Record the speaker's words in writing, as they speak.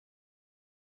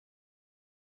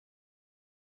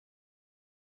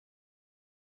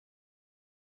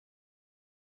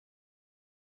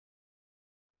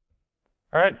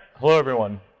All right, hello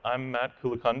everyone. I'm Matt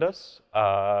Kulukundis.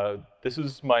 This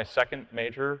is my second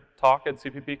major talk at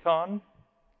CppCon,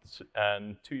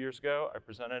 and 2 years ago I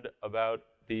presented about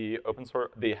the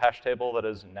hash table that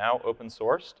is now open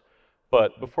sourced.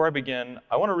 But before I begin,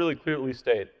 I want to really clearly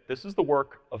state this is the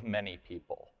work of many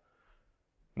people.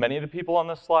 Many of the people on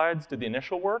the slides did the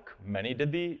initial work. Many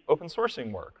did the open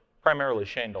sourcing work. Primarily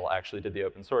Shandel actually did the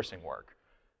open sourcing work.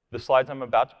 The slides I'm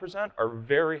about to present are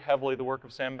very heavily the work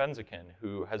of Sam Benzikin,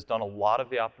 who has done a lot of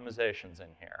the optimizations in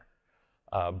here.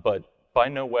 But by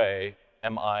no way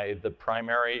am I the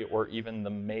primary or even the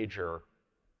major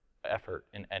effort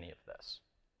in any of this.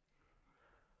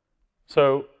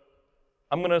 So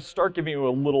I'm going to start giving you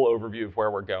a little overview of where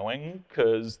we're going,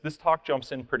 because this talk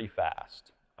jumps in pretty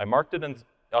fast. I marked it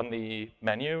on the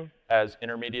menu as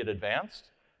intermediate advanced,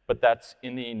 but that's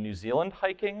in the New Zealand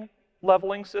hiking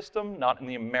leveling system, not in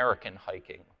the American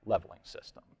hiking leveling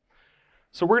system.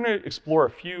 So we're going to explore a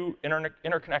few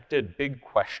interconnected big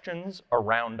questions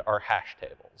around our hash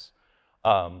tables.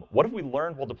 What have we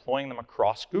learned while deploying them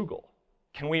across Google?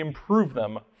 Can we improve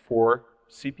them for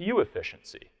CPU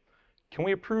efficiency? Can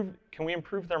we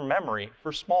improve their memory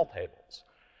for small tables?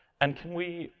 And can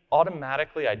we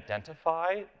automatically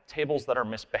identify tables that are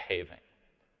misbehaving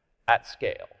at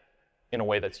scale in a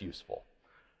way that's useful?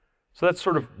 So that's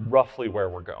sort of roughly where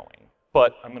we're going.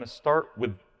 But I'm going to start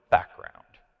with background.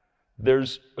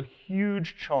 There's a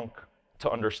huge chunk to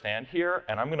understand here,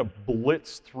 and I'm going to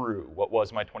blitz through what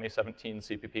was my 2017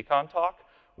 CppCon talk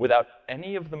without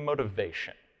any of the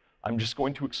motivation. I'm just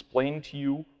going to explain to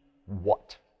you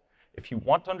what. If you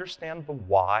want to understand the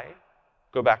why,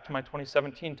 go back to my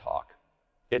 2017 talk.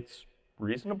 It's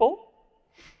reasonable,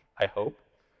 I hope.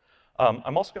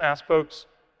 I'm also going to ask folks,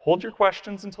 hold your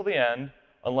questions until the end,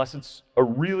 unless it's a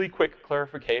really quick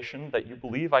clarification that you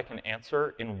believe I can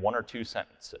answer in 1 or 2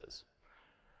 sentences.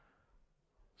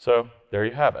 So there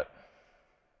you have it.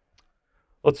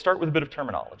 Let's start with a bit of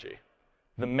terminology.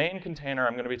 The main container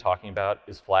I'm going to be talking about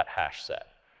is flat hash set.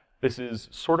 This is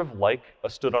sort of like a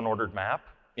stood unordered map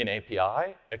in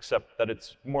API, except that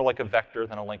it's more like a vector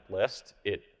than a linked list.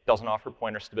 It doesn't offer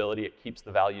pointer stability. It keeps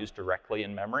the values directly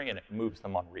in memory, and it moves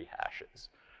them on rehashes.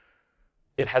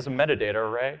 It has a metadata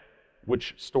array,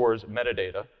 which stores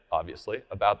metadata, obviously,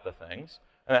 about the things.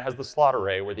 And it has the slot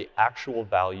array where the actual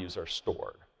values are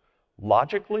stored.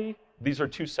 Logically, these are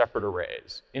 2 separate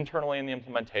arrays. Internally in the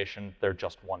implementation, they're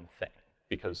just one thing,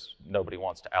 because nobody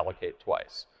wants to allocate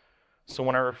twice. So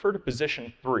when I refer to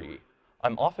position 3,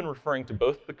 I'm often referring to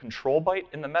both the control byte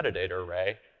in the metadata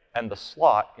array and the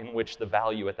slot in which the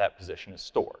value at that position is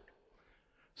stored.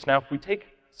 So now if we take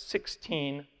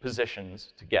 16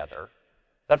 positions together,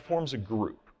 that forms a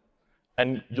group.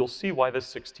 And you'll see why this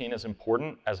 16 is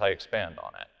important as I expand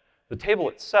on it. The table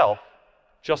itself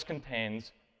just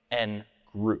contains n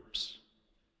groups.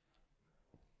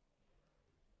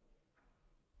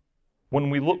 When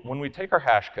we take our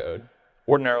hash code,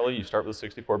 ordinarily you start with a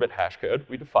 64-bit hash code.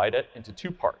 We divide it into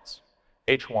 2 parts.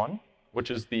 H1,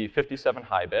 which is the 57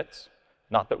 high bits.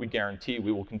 Not that we guarantee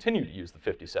we will continue to use the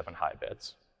 57 high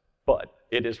bits, but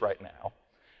it is right now.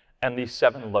 And the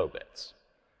 7 low bits,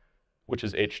 which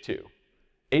is H2.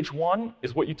 H1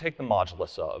 is what you take the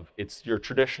modulus of. It's your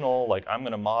traditional, like, I'm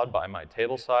going to mod by my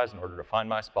table size in order to find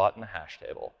my spot in the hash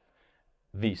table.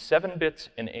 The 7 bits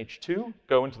in H2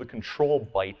 go into the control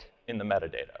byte in the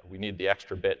metadata. We need the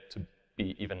extra bit to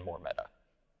be even more meta.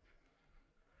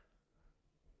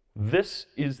 This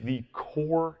is the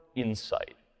core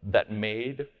insight that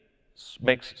makes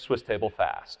Swiss table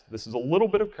fast. This is a little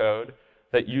bit of code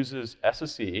that uses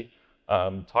SSE.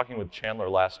 Talking with Chandler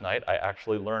last night, I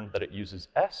actually learned that it uses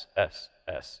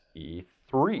SSSE3.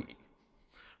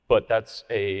 But that's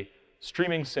a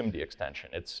streaming SIMD extension.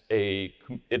 It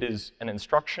is an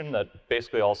instruction that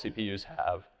basically all CPUs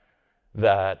have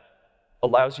that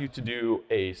allows you to do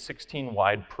a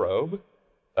 16-wide probe,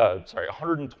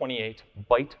 128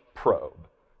 byte probe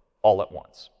all at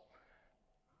once.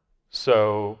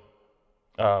 So,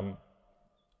 right.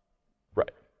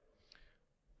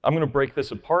 I'm going to break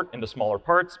this apart into smaller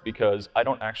parts because I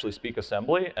don't actually speak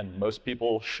assembly, and most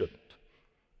people shouldn't.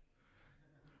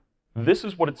 This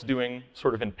is what it's doing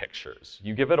sort of in pictures.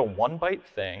 You give it a 1-byte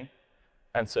thing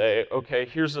and say, OK,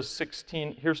 here's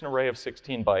an array of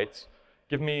 16 bytes.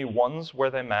 Give me 1s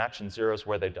where they match and 0s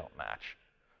where they don't match.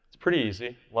 It's pretty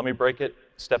easy. Let me break it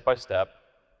step by step.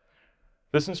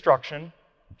 This instruction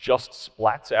just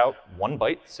splats out 1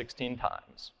 byte 16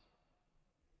 times.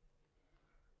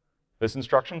 This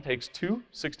instruction takes 2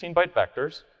 16-byte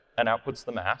vectors and outputs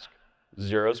the mask,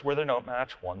 0s where they don't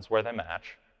match, 1s where they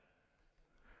match.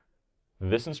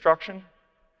 This instruction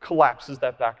collapses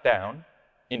that back down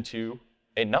into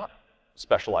a not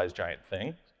specialized giant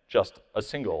thing, just a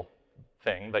single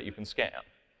thing that you can scan.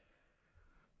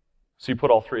 So you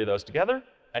put all three of those together,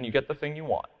 and you get the thing you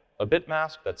want, a bit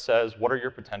mask that says, what are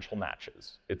your potential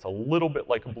matches? It's a little bit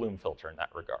like a Bloom filter in that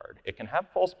regard. It can have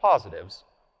false positives,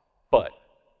 but.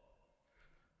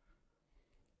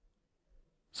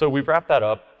 So we've wrapped that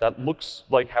up. That looks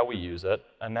like how we use it.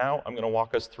 And now I'm going to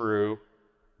walk us through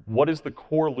what is the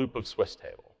core loop of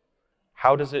Swisstable.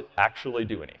 How does it actually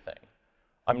do anything?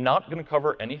 I'm not going to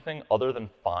cover anything other than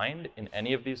find in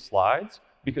any of these slides,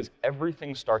 because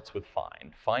everything starts with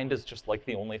find. Find is just like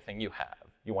the only thing you have.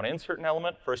 You want to insert an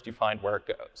element, first you find where it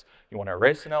goes. You want to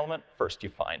erase an element, first you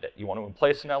find it. You want to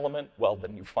emplace an element, well,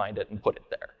 then you find it and put it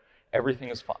there. Everything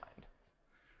is find.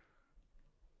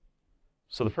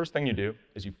 So the first thing you do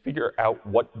is you figure out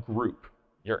what group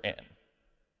you're in.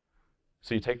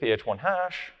 So you take the h1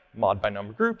 hash, mod by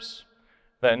number groups,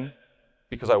 then,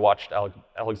 because I watched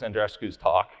Alexandrescu's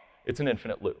talk, it's an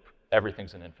infinite loop.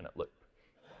 Everything's an infinite loop.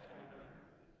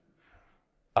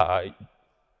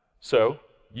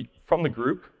 From the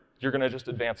group, you're going to just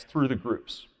advance through the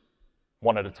groups,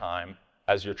 one at a time,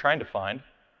 as you're trying to find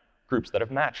groups that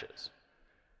have matches.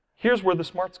 Here's where the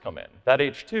smarts come in. That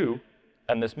h2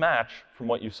 and this match, from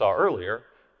what you saw earlier,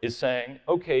 is saying,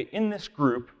 OK, in this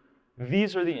group,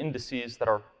 these are the indices that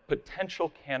are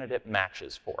potential candidate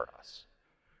matches for us.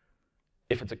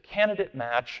 If it's a candidate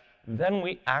match, then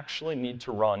we actually need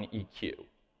to run EQ.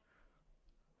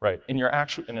 Right? In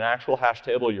an actual hash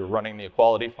table, you're running the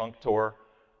equality functor.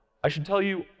 I should tell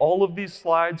you, all of these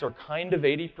slides are kind of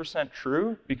 80%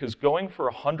 true, because going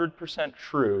for 100%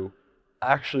 true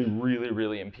actually really,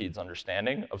 really impedes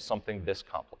understanding of something this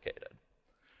complicated.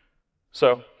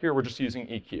 So here we're just using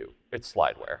EQ. It's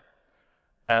slideware.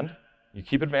 And you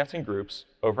keep advancing groups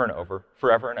over and over,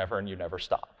 forever and ever, and you never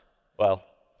stop. Well,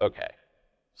 OK.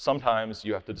 Sometimes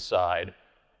you have to decide,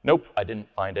 nope, I didn't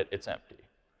find it, it's empty.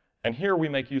 And here we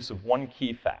make use of one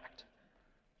key fact.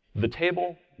 The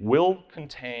table will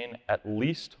contain at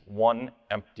least one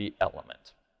empty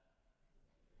element.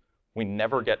 We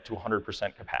never get to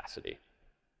 100% capacity.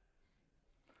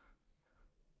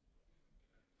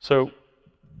 So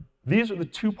these are the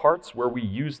two parts where we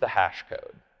use the hash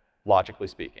code, logically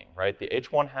speaking, right? The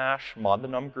h1 hash, mod the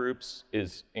num groups,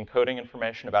 is encoding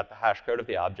information about the hash code of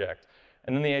the object.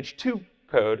 And then the h2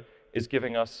 code is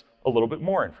giving us a little bit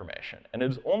more information. And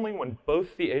it is only when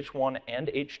both the h1 and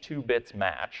h2 bits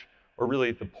match, or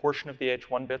really the portion of the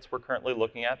h1 bits we're currently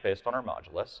looking at based on our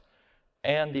modulus,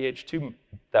 and the h2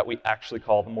 that we actually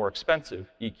call the more expensive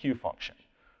EQ function.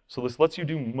 So this lets you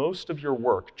do most of your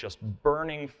work just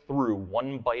burning through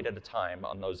 1 byte at a time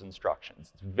on those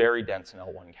instructions. It's very dense in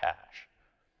L1 cache.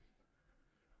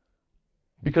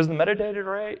 Because the metadata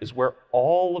array is where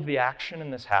all of the action in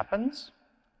this happens,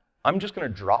 I'm just going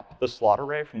to drop the slot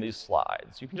array from these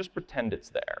slides. You can just pretend it's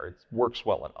there. It works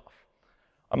well enough.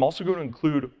 I'm also going to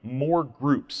include more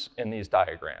groups in these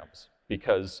diagrams,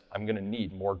 because I'm going to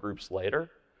need more groups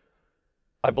later.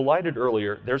 I belied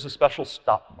earlier, there's a special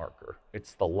stop marker.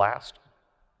 It's the last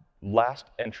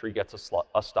entry gets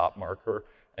a stop marker.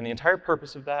 And the entire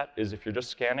purpose of that is if you're just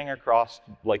scanning across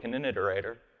like an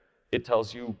iterator, it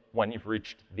tells you when you've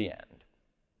reached the end.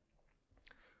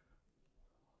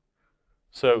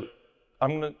 So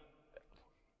I'm going to,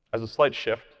 as a slight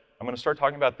shift, I'm going to start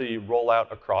talking about the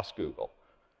rollout across Google.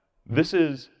 This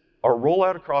is our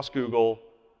rollout across Google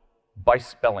by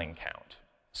spelling count.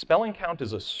 Spelling count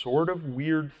is a sort of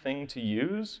weird thing to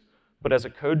use, but as a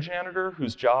code janitor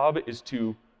whose job is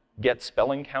to get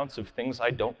spelling counts of things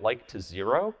I don't like to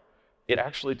 0, it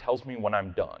actually tells me when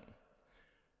I'm done.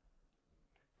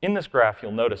 In this graph,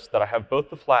 you'll notice that I have both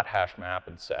the flat hash map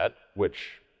and set,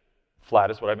 which flat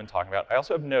is what I've been talking about. I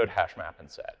also have node hash map and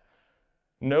set.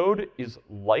 Node is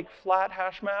like flat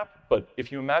hash map, but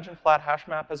if you imagine flat hash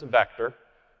map as a vector,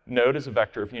 node is a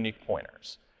vector of unique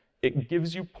pointers. It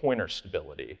gives you pointer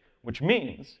stability, which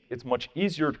means it's much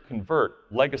easier to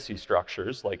convert legacy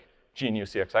structures like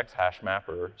GNU-CXX hash map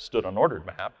or stood unordered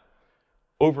map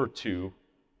over to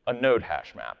a node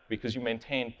hash map, because you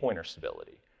maintain pointer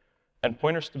stability. And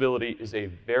pointer stability is a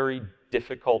very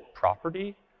difficult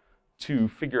property to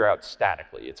figure out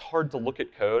statically. It's hard to look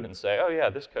at code and say, oh yeah,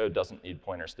 this code doesn't need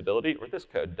pointer stability, or this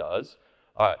code does.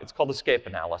 It's called escape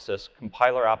analysis.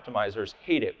 Compiler optimizers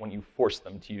hate it when you force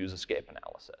them to use escape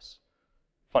analysis.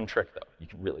 Fun trick, though. You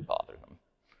can really bother them.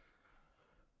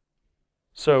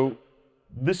 So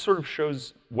this sort of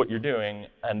shows what you're doing,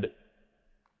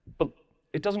 but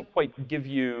it doesn't quite give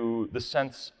you the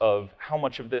sense of how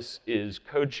much of this is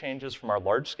code changes from our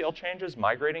large-scale changes,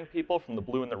 migrating people from the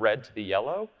blue and the red to the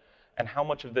yellow, and how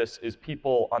much of this is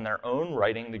people on their own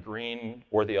writing the green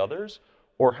or the others,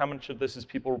 Or how much of this is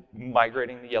people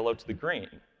migrating the yellow to the green?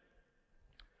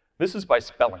 This is by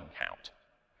spelling count.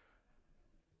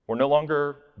 We're no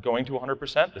longer going to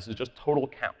 100%. This is just total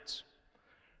counts.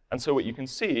 And so what you can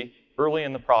see early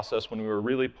in the process, when we were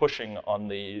really pushing on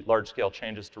the large-scale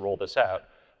changes to roll this out,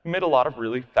 we made a lot of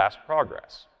really fast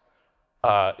progress.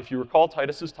 If you recall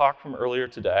Titus's talk from earlier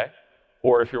today,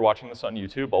 or if you're watching this on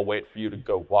YouTube, I'll wait for you to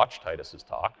go watch Titus's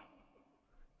talk.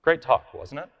 Great talk,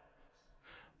 wasn't it?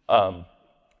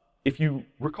 If you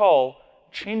recall,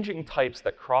 changing types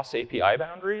that cross API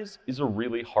boundaries is a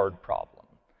really hard problem.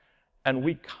 And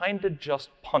we kind of just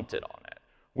punted on it.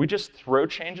 We just throw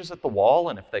changes at the wall,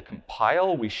 and if they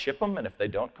compile, we ship them, and if they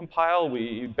don't compile,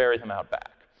 we bury them out back.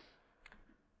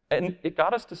 And it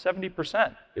got us to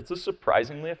 70%. It's a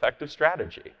surprisingly effective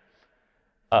strategy.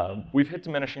 We've hit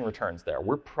diminishing returns there.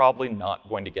 We're probably not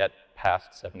going to get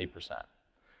past 70%,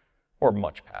 or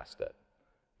much past it.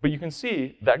 But you can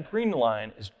see that green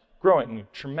line is growing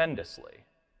tremendously.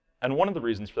 And one of the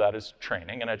reasons for that is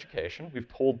training and education. We've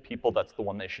told people that's the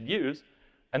one they should use.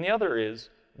 And the other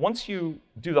is, once you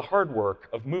do the hard work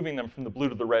of moving them from the blue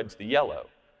to the red to the yellow,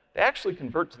 they actually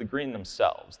convert to the green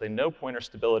themselves. They know pointer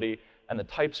stability, and the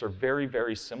types are very,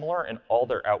 very similar in all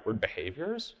their outward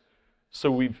behaviors.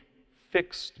 So we've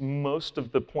fixed most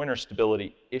of the pointer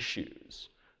stability issues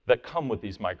that come with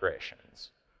these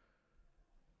migrations.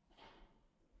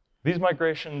 These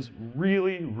migrations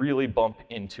really, really bump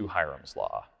into Hiram's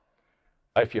law.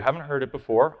 If you haven't heard it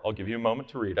before, I'll give you a moment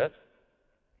to read it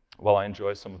while I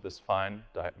enjoy some of this fine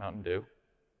Diet Mountain Dew.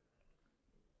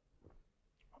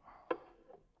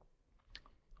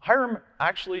 Hiram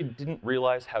actually didn't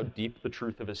realize how deep the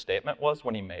truth of his statement was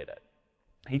when he made it.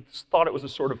 He thought it was a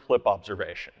sort of flip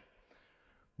observation.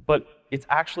 But it's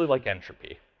actually like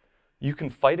entropy. You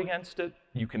can fight against it,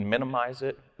 you can minimize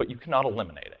it, but you cannot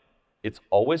eliminate it. It's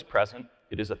always present.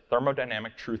 It is a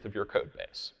thermodynamic truth of your code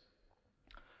base.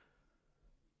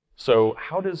 So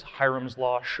how does Hiram's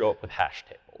law show up with hash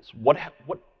tables? What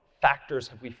factors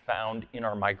have we found in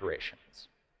our migrations?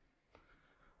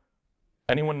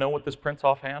 Anyone know what this prints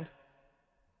offhand?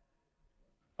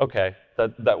 OK,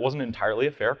 that wasn't entirely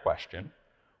a fair question.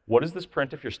 What does this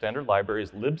print if your standard library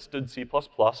is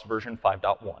libstd++ version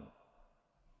 5.1? Come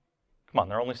on,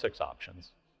 there are only 6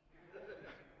 options.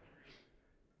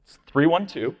 It's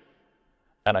 312,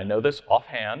 and I know this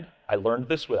offhand. I learned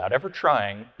this without ever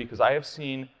trying because I have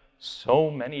seen so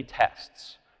many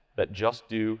tests that just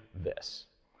do this.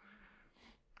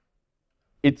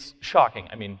 It's shocking.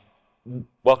 I mean,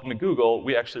 welcome to Google.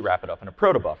 We actually wrap it up in a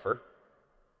protobuffer.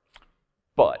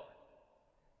 But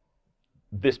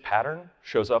this pattern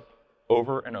shows up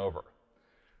over and over.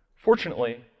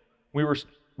 Fortunately, we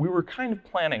were kind of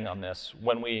planning on this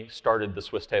when we started the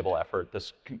Swiss table effort,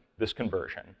 this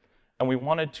conversion. And we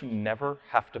wanted to never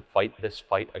have to fight this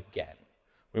fight again.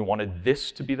 We wanted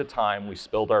this to be the time we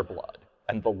spilled our blood,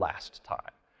 and the last time.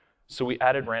 So we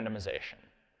added randomization.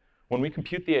 When we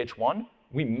compute the H1,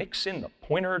 we mix in the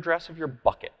pointer address of your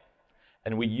bucket.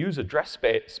 And we use address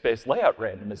space layout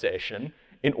randomization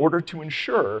in order to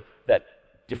ensure that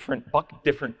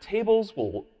different tables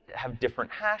will have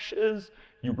different hashes.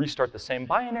 You restart the same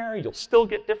binary, you'll still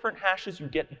get different hashes. You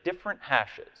get different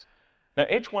hashes. Now,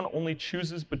 H1 only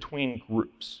chooses between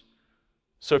groups.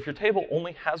 So if your table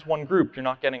only has one group, you're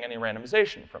not getting any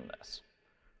randomization from this.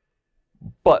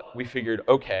 But we figured,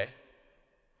 OK,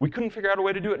 we couldn't figure out a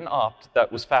way to do it in opt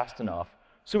that was fast enough.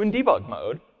 So in debug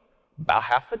mode, about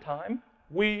half the time,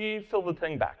 we fill the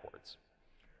thing backwards,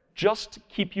 just to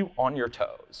keep you on your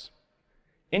toes.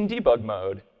 In debug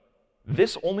mode,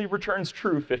 this only returns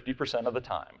true 50% of the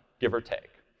time, give or take.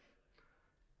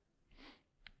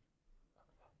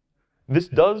 This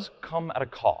does come at a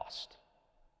cost.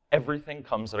 Everything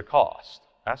comes at a cost.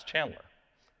 Ask Chandler.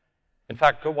 In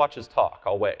fact, go watch his talk.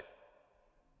 I'll wait.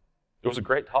 It was a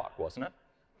great talk, wasn't it?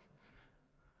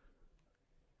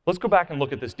 Let's go back and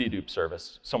look at this dedupe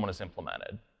service someone has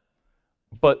implemented.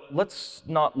 But let's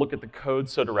not look at the code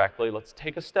so directly. Let's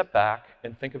take a step back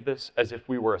and think of this as if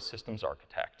we were a systems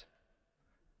architect.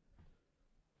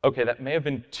 OK, that may have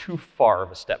been too far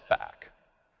of a step back.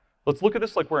 Let's look at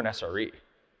this like we're an SRE.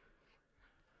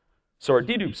 So our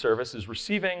dedupe service is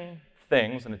receiving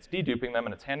things, and it's deduping them,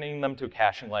 and it's handing them to a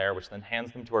caching layer, which then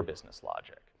hands them to our business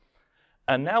logic.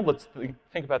 And now let's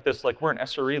think about this like we're an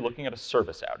SRE looking at a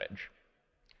service outage.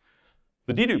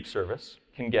 The dedupe service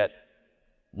can get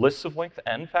lists of length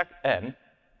n, fact n,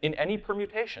 in any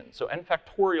permutation, so n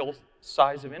factorial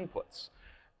size of inputs.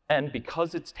 And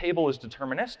because its table is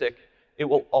deterministic, it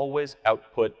will always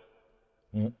output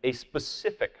a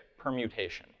specific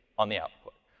permutation on the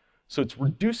output. So it's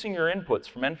reducing your inputs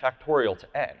from n factorial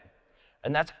to n.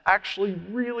 And that's actually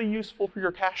really useful for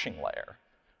your caching layer.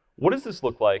 What does this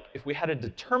look like if we had a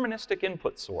deterministic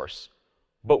input source,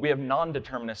 but we have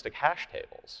non-deterministic hash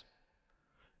tables?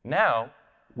 Now,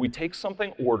 we take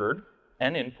something ordered,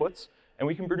 n inputs, and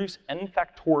we can produce n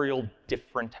factorial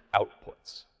different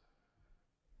outputs.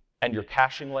 And your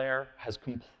caching layer has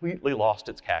completely lost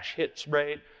its cache hits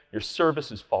rate. Your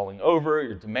service is falling over.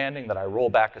 You're demanding that I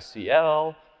roll back a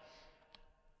CL.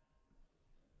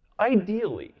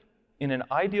 Ideally, in an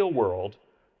ideal world,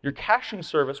 your caching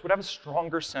service would have a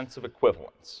stronger sense of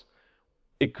equivalence.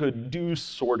 It could do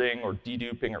sorting or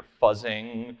deduping or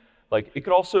fuzzing. Like, it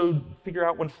could also figure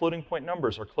out when floating point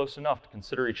numbers are close enough to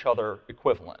consider each other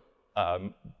equivalent.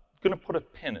 I'm going to put a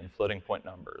pin in floating point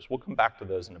numbers. We'll come back to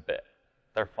those in a bit.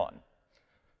 They're fun.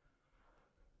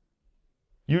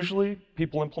 Usually,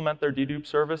 people implement their dedupe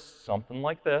service something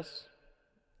like this.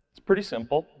 It's pretty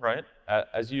simple, right?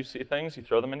 As you see things, you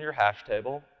throw them into your hash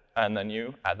table, and then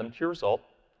you add them to your result,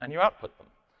 and you output them.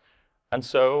 And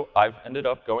so I've ended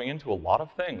up going into a lot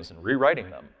of things and rewriting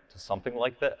them to something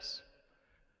like this.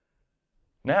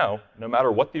 Now, no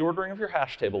matter what the ordering of your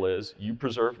hash table is, you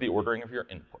preserve the ordering of your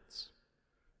inputs.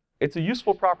 It's a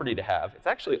useful property to have. It's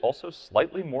actually also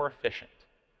slightly more efficient,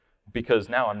 because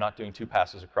now I'm not doing 2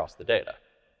 passes across the data.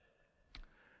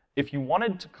 If you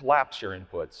wanted to collapse your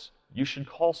inputs, you should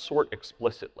call sort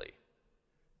explicitly.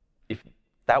 If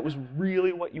that was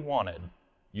really what you wanted,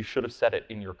 you should have said it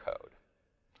in your code.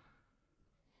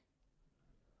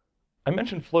 I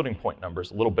mentioned floating point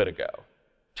numbers a little bit ago.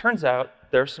 Turns out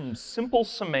there are some simple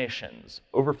summations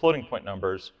over floating point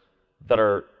numbers that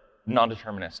are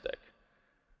non-deterministic.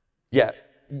 Yet,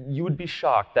 you would be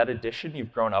shocked that addition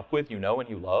you've grown up with, you know and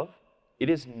you love, it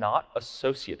is not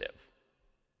associative.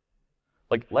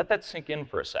 Like, let that sink in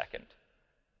for a second.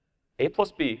 A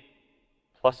plus B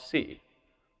plus C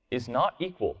is not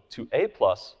equal to A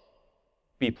plus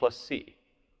B plus C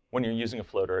when you're using a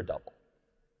float or a double.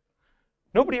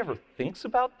 Nobody ever thinks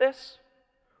about this,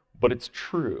 but it's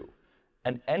true.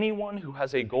 And anyone who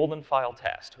has a golden file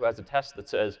test, who has a test that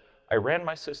says, I ran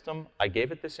my system, I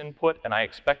gave it this input, and I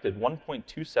expected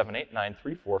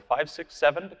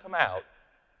 1.278934567 to come out,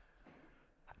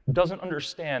 doesn't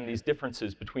understand these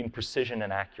differences between precision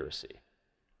and accuracy.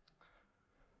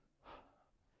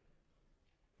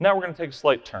 Now we're going to take a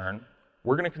slight turn.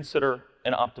 We're going to consider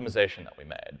an optimization that we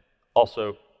made.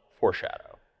 Also,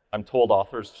 foreshadow. I'm told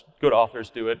good authors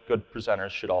do it, good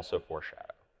presenters should also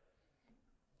foreshadow.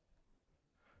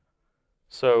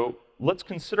 So let's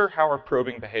consider how our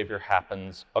probing behavior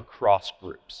happens across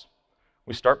groups.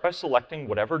 We start by selecting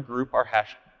whatever group our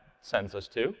hash sends us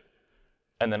to,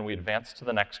 and then we advance to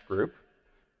the next group,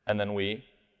 and then we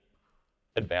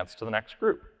advance to the next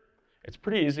group. It's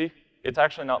pretty easy. It's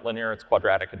actually not linear, it's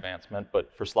quadratic advancement,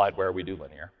 but for slideware, we do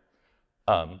linear.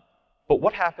 But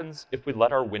what happens if we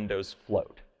let our windows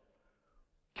float?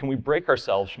 Can we break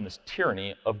ourselves from this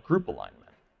tyranny of group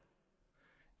alignment?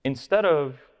 Instead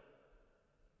of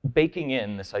baking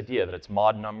in this idea that it's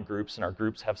mod num groups and our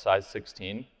groups have size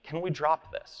 16, can we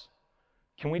drop this?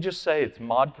 Can we just say it's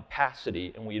mod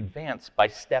capacity and we advance by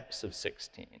steps of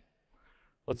 16?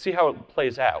 Let's see how it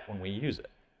plays out when we use it.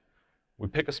 We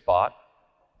pick a spot.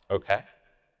 OK.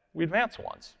 We advance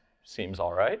once. Seems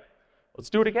all right. Let's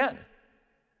do it again.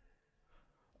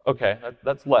 OK,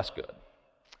 that's less good.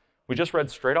 We just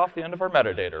read straight off the end of our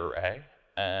metadata array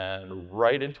and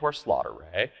right into our slot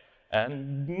array.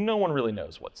 And no one really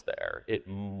knows what's there. It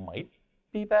might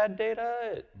be bad data.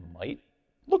 It might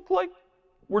look like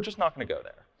we're just not going to go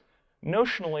there.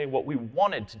 Notionally, what we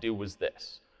wanted to do was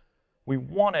this. We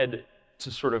wanted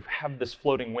to sort of have this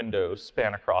floating window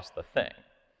span across the thing.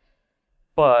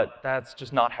 But that's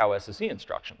just not how SSE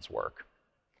instructions work.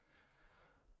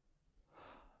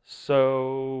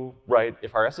 So, right,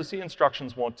 if our SSE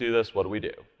instructions won't do this, what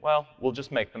do? Well, we'll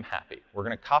just make them happy. We're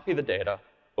going to copy the data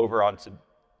over onto,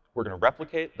 we're going to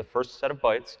replicate the first set of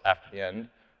bytes after the end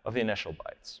of the initial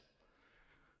bytes.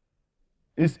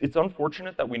 It's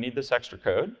unfortunate that we need this extra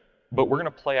code, but we're going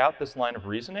to play out this line of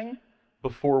reasoning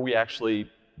before we actually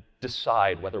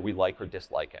decide whether we like or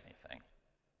dislike anything.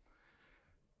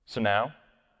 So now,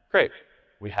 great.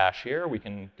 We hash here, we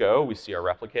can go, we see our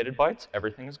replicated bytes,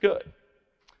 everything is good.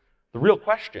 The real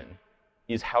question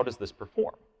is, how does this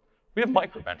perform? We have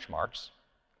micro-benchmarks.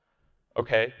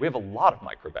 OK, we have a lot of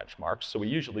micro-benchmarks, so we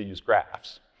usually use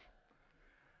graphs.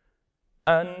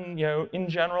 And in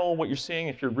general, what you're seeing,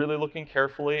 if you're really looking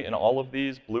carefully in all of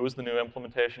these, blue is the new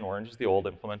implementation, orange is the old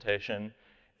implementation,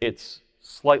 it's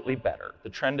slightly better. The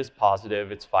trend is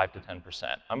positive, it's 5 to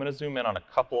 10%. I'm going to zoom in on a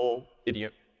couple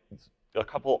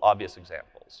obvious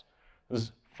examples. This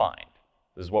is fine.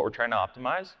 This is what we're trying to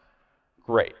optimize.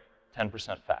 Great.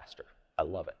 10% faster. I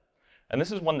love it. And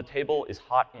this is when the table is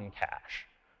hot in cache.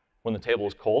 When the table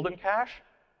is cold in cache,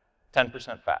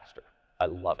 10% faster. I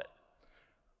love it.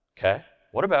 Okay,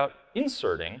 what about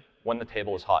inserting when the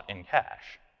table is hot in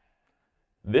cache?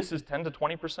 This is 10 to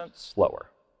 20%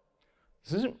 slower.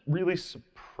 This isn't really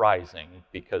surprising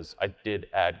because I did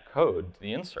add code to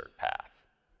the insert path.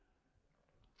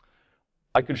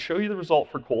 I could show you the result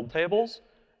for cold tables,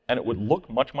 and it would look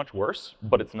much, much worse,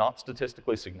 but it's not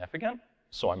statistically significant,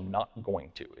 so I'm not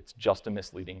going to. It's just a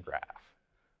misleading graph.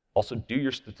 Also, do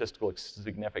your statistical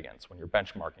significance when you're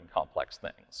benchmarking complex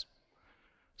things.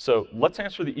 So let's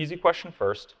answer the easy question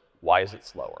first. Why is it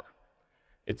slower?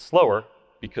 It's slower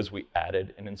because we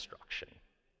added an instruction.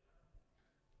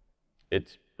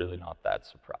 It's really not that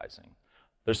surprising.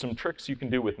 There's some tricks you can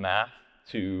do with math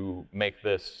to make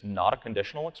this not a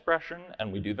conditional expression,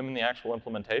 and we do them in the actual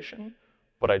implementation,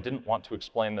 but I didn't want to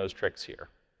explain those tricks here.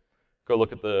 Go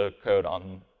look at the code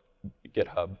on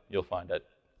GitHub. You'll find it.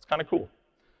 It's kind of cool.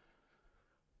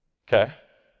 OK,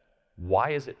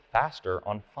 why is it faster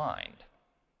on find?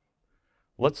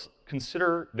 Let's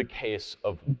consider the case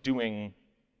of doing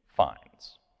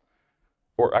finds.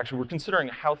 Or actually, we're considering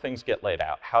how things get laid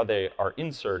out, how they are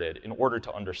inserted in order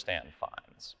to understand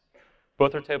finds.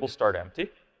 Both our tables start empty,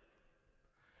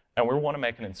 and we want to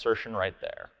make an insertion right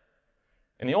there.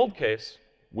 In the old case,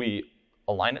 we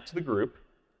align it to the group,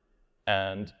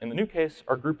 and in the new case,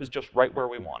 our group is just right where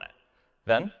we want it.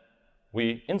 Then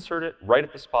we insert it right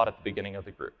at the spot at the beginning of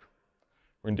the group.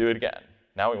 We're going to do it again.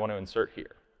 Now we want to insert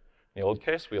here. In the old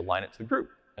case, we align it to the group.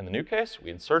 In the new case, we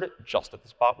insert it just at the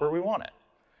spot where we want it.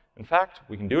 In fact,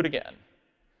 we can do it again.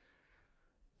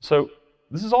 So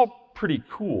this is all pretty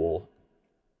cool,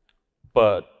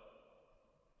 but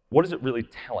what is it really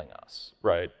telling us,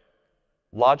 right?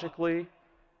 Logically,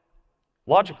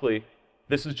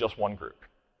 this is just one group.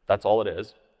 That's all it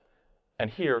is. And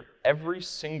here, every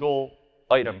single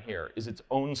item here is its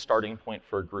own starting point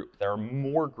for a group. There are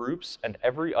more groups, and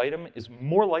every item is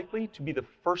more likely to be the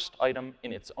first item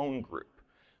in its own group,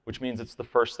 which means it's the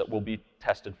first that will be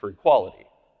tested for equality,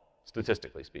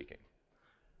 statistically speaking.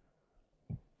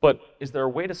 But is there a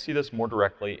way to see this more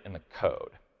directly in the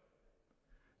code?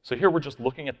 So here we're just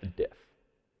looking at the diff,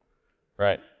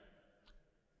 right?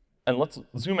 And let's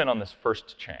zoom in on this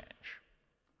first change.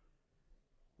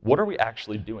 What are we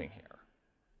actually doing here?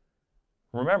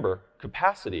 Remember,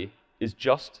 capacity is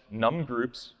just num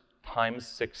groups times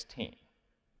 16.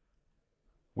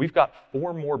 We've got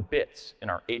 4 more bits in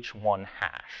our H1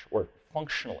 hash, or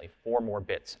functionally 4 more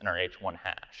bits in our H1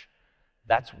 hash.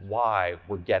 That's why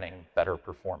we're getting better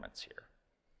performance here.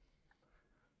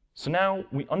 So now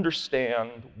we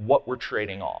understand what we're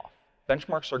trading off.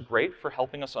 Benchmarks are great for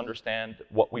helping us understand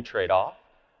what we trade off,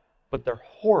 but they're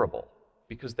horrible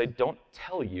because they don't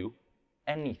tell you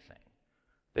anything.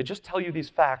 They just tell you these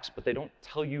facts, but they don't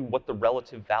tell you what the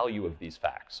relative value of these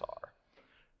facts are.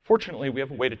 Fortunately, we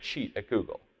have a way to cheat at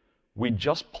Google. We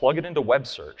just plug it into web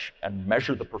search and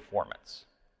measure the performance.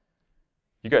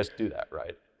 You guys do that,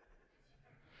 right?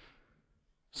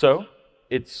 So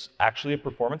it's actually a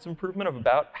performance improvement of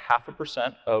about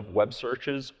 0.5% of web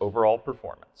search's overall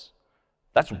performance.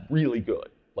 That's really good.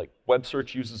 Like, web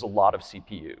search uses a lot of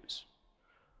CPUs.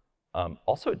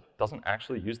 Also, it doesn't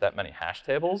actually use that many hash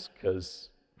tables, because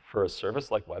for a service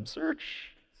like web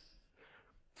search,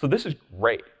 so this is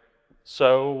great.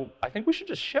 So I think we should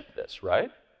just ship this, right?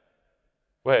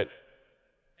 Wait.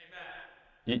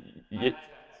 Hey, Matt.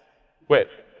 Wait,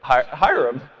 hire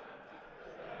him.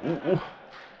 You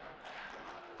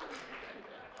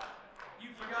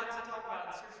forgot to talk about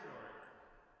insertion order.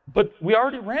 But we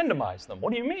already randomized them.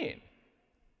 What do you mean?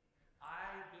 I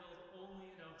build only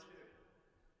in O2.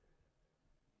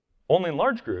 Only in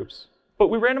large groups? But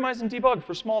we randomize and debug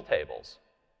for small tables.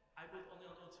 I build only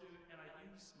on O2, and I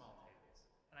use small tables.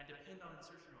 And I depend on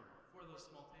insertion order for those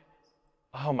small tables.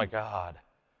 Oh my god.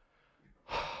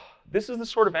 This is the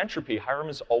sort of entropy Hiram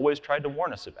has always tried to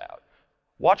warn us about.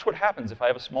 Watch what happens if I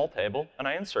have a small table and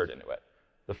I insert into it.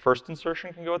 The first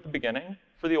insertion can go at the beginning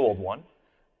for the old one,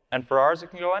 and for ours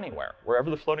it can go anywhere, wherever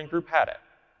the floating group had it.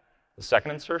 The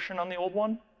second insertion on the old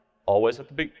one, always at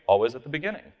the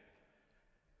beginning.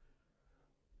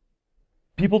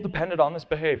 People depended on this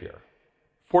behavior.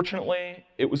 Fortunately,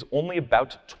 it was only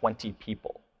about 20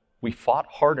 people. We fought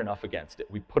hard enough against it.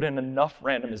 We put in enough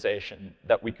randomization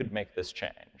that we could make this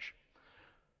change.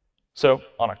 So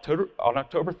on October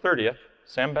 30th,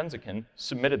 Sam Benzikin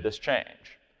submitted this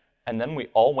change. And then we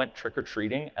all went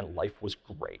trick-or-treating, and life was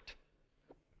great.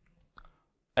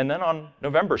 And then on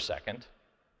November 2nd,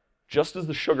 just as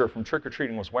the sugar from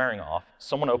trick-or-treating was wearing off,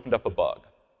 someone opened up a bug.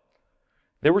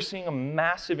 They were seeing a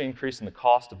massive increase in the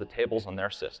cost of the tables on their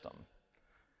system.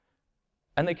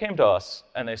 And they came to us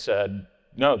and they said,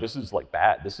 no, this is like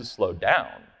bad, this is slowed down.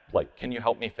 Like, can you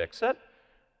help me fix it?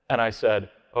 And I said,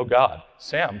 oh God,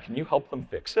 Sam, can you help them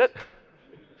fix it?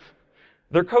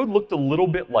 Their code looked a little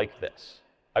bit like this.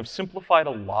 I've simplified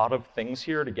a lot of things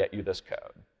here to get you this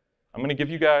code. I'm gonna give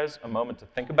you guys a moment to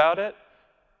think about it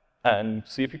and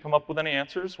see if you come up with any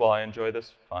answers while I enjoy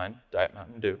this fine Diet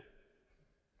Mountain Dew.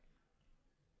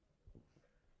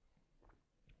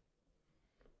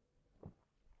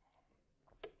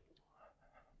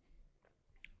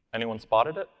 Anyone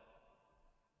spotted it?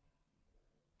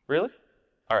 Really?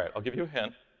 All right, I'll give you a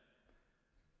hint.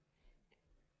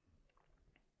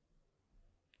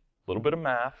 A little bit of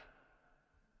math.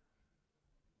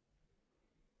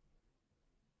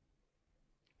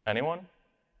 Anyone?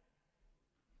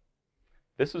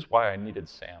 This is why I needed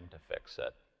Sam to fix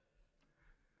it.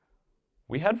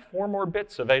 We had 4 more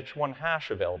bits of H1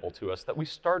 hash available to us that we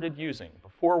started using.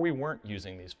 Before we weren't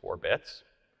using these 4 bits.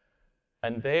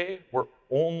 And they were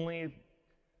only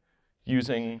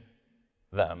using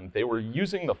them. They were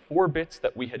using the 4 bits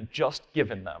that we had just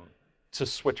given them to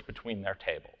switch between their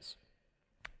tables.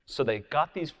 So they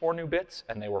got these 4 new bits,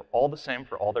 and they were all the same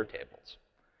for all their tables.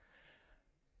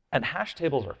 And hash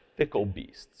tables are fickle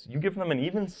beasts. You give them an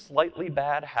even slightly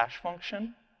bad hash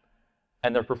function,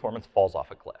 and their performance falls off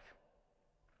a cliff.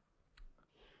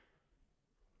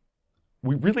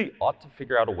 We really ought to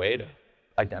figure out a way to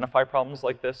identify problems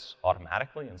like this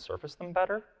automatically and surface them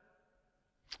better.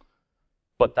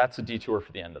 But that's a detour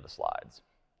for the end of the slides.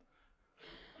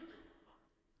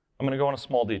 I'm going to go on a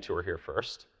small detour here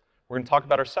first. We're going to talk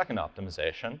about our second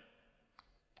optimization,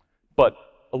 but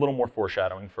a little more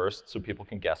foreshadowing first so people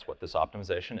can guess what this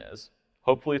optimization is.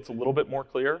 Hopefully it's a little bit more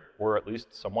clear, or at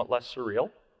least somewhat less surreal.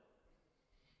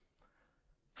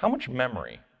 How much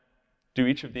memory do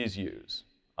each of these use?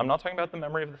 I'm not talking about the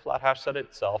memory of the flat hash set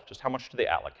itself, just how much do they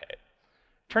allocate?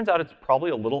 Turns out it's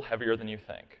probably a little heavier than you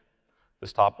think.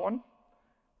 This top one,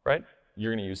 right?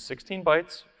 You're going to use 16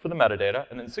 bytes for the metadata,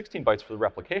 and then 16 bytes for the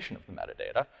replication of the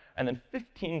metadata, and then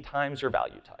 15 times your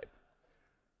value type.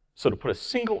 So to put a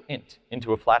single int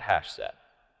into a flat hash set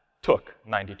took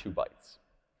 92 bytes.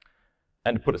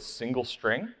 And to put a single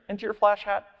string into your flat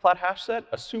hash set,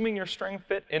 assuming your string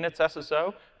fit in its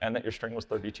SSO and that your string was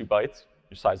 32 bytes,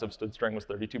 your size of std string was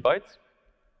 32 bytes,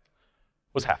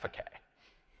 was half a K.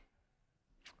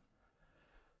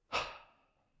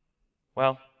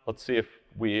 Well, let's see if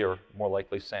we, or more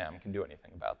likely Sam, can do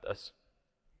anything about this.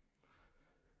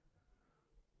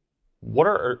 What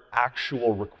are our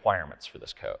actual requirements for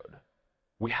this code?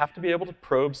 We have to be able to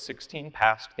probe 16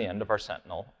 past the end of our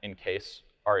sentinel in case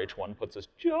our H1 puts us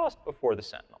just before the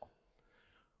sentinel.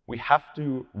 We have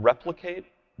to replicate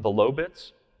the low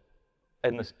bits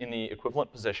in the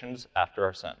equivalent positions after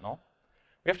our sentinel.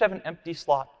 We have to have an empty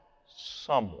slot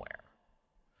somewhere.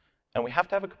 And we have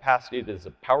to have a capacity that is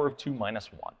a power of 2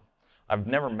 minus 1. I've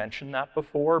never mentioned that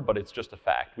before, but it's just a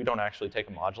fact. We don't actually take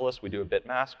a modulus. We do a bit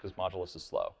mask because modulus is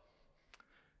slow.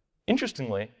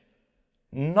 Interestingly,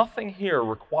 nothing here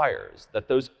requires that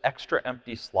those extra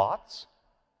empty slots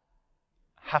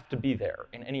have to be there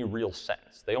in any real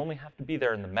sense. They only have to be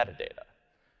there in the metadata.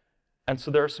 And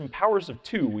so there are some powers of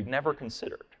 2 we've never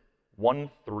considered, 1,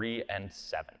 3, and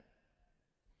 7.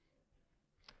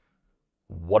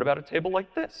 What about a table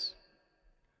like this?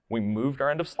 We moved our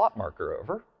end of slot marker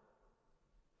over,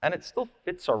 and it still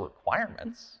fits our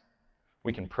requirements.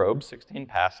 We can probe 16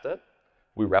 past it.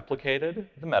 We replicated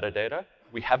the metadata.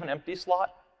 We have an empty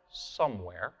slot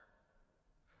somewhere.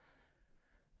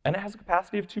 And it has a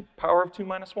capacity of power of 2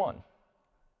 minus 1.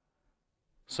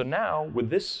 So now, with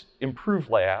this improved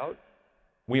layout,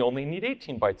 we only need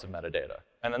 18 bytes of metadata,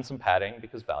 and then some padding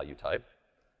because value type.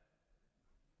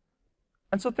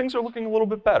 And so things are looking a little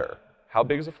bit better. How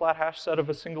big is a flat hash set of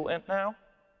a single int now?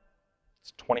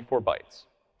 It's 24 bytes.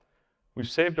 We've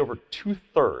saved over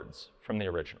 2/3 from the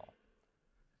original.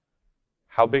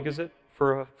 How big is it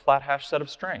for a flat hash set of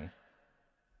string?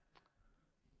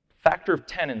 Factor of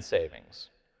 10 in savings.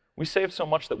 We save so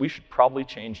much that we should probably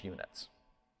change units.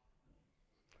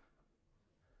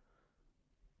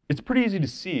 It's pretty easy to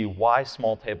see why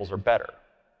small tables are better.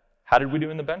 How did we do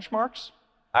in the benchmarks?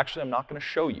 Actually, I'm not going to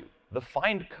show you. The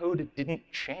find code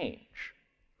didn't change.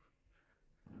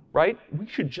 Right? We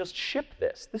should just ship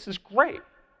this. This is great.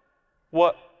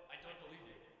 What? I don't believe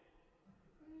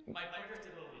you. My pointer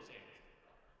stability changed.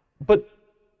 But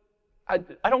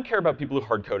I don't care about people who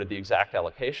hard-coded the exact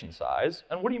allocation size.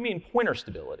 And what do you mean pointer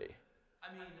stability?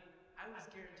 I mean, I was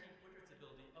guaranteed pointer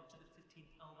stability up to the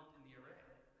 15th element in the array,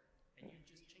 and you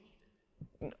just changed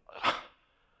it.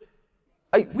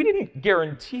 We didn't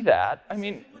guarantee that. I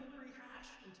mean, It wouldn't rehash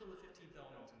until the 15th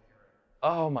element was inherited.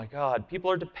 oh my God,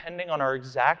 people are depending on our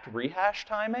exact rehash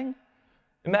timing?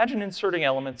 Imagine inserting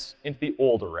elements into the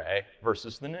old array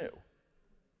versus the new.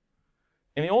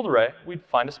 In the old array, we'd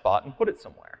find a spot and put it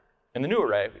somewhere. In the new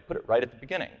array, we put it right at the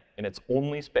beginning, in its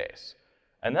only space.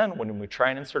 And then when we try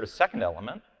and insert a second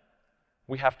element,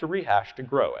 we have to rehash to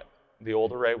grow it. The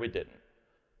old array, we didn't.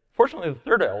 Fortunately, the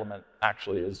third element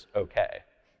actually is OK.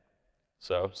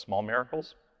 So small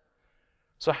miracles.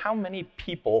 So how many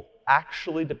people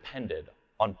actually depended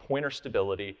on pointer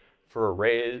stability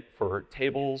for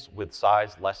tables with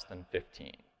size less than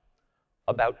 15?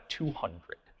 About 200.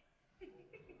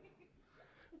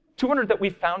 200 that we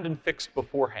found and fixed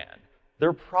beforehand. There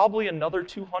are probably another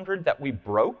 200 that we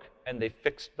broke and they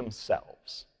fixed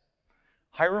themselves.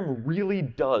 Hiram really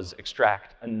does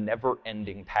extract a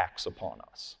never-ending tax upon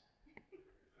us.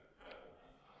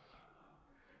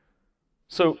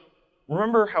 So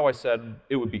remember how I said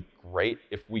it would be great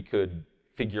if we could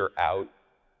figure out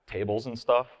tables and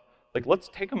stuff? Like, let's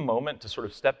take a moment to sort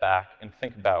of step back and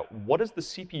think about what does the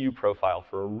CPU profile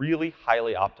for a really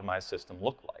highly optimized system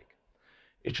look like?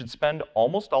 It should spend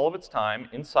almost all of its time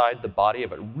inside the body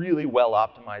of a really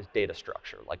well-optimized data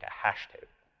structure, like a hash table.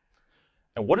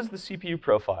 And what does the CPU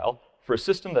profile for a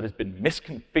system that has been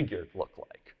misconfigured look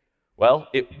like? Well,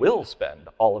 it will spend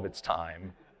all of its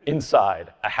time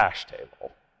inside a hash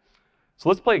table. So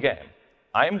let's play a game.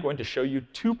 I am going to show you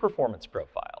two performance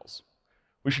profiles.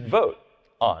 We should vote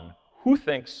on who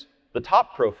thinks the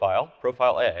top profile,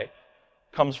 profile A,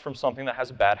 comes from something that has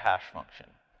a bad hash function,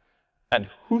 and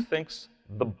who thinks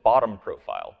the bottom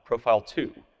profile, profile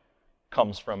 2,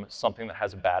 comes from something that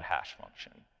has a bad hash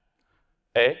function.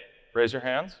 A, raise your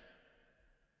hands.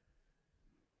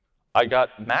 I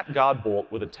got Matt Godbolt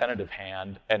with a tentative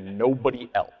hand and nobody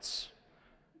else.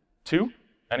 2,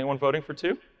 anyone voting for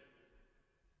 2?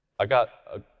 I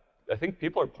think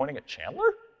people are pointing at Chandler?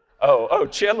 Oh,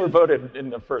 Chandler voted in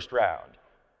the first round.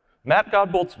 Matt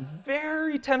Godbolt's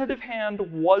very tentative hand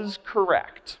was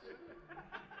correct.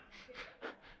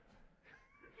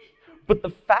 But the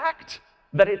fact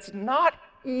that it's not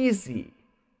easy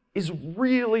is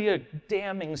really a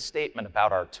damning statement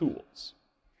about our tools.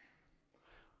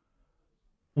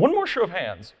 One more show of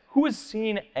hands. Who has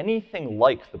seen anything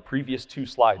like the previous 2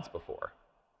 slides before?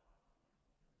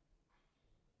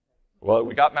 Well,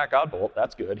 we got Matt Godbolt.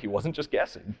 That's good. He wasn't just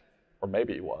guessing. Or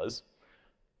maybe he was.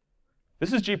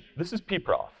 This is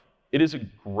pprof. It is a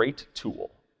great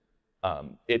tool.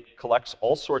 It collects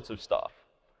all sorts of stuff.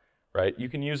 Right? You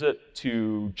can use it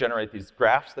to generate these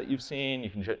graphs that you've seen. You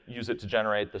can use it to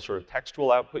generate the sort of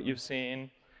textual output you've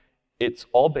seen. It's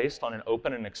all based on an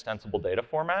open and extensible data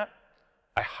format.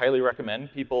 I highly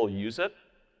recommend people use it.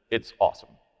 It's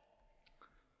awesome.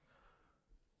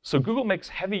 So Google makes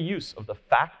heavy use of the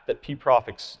fact that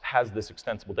pprof has this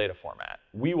extensible data format.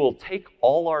 We will take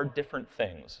all our different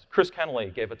things. Chris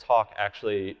Kennelly gave a talk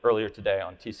actually earlier today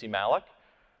on TC-malloc.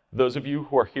 Those of you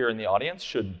who are here in the audience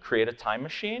should create a time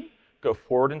machine, go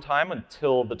forward in time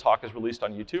until the talk is released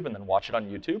on YouTube, and then watch it on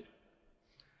YouTube.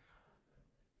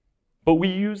 But we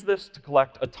use this to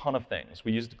collect a ton of things.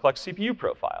 We use it to collect CPU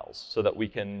profiles so that we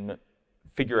can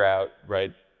figure out,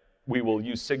 right, we will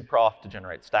use sigprof to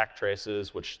generate stack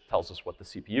traces, which tells us what the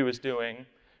CPU is doing.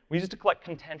 We use it to collect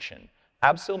contention.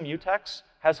 Abseil mutex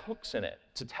has hooks in it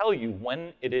to tell you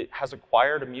when it has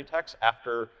acquired a mutex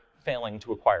after failing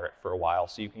to acquire it for a while,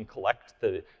 so you can collect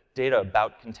the data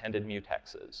about contended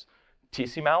mutexes.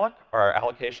 TC-malloc, our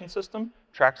allocation system,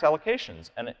 tracks allocations,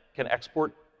 and it can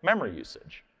export memory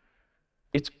usage.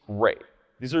 It's great.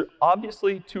 These are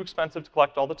obviously too expensive to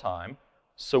collect all the time,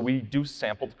 so we do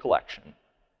sampled collection.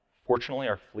 Fortunately,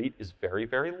 our fleet is very,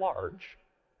 very large,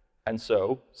 and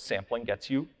so sampling gets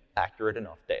you accurate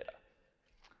enough data.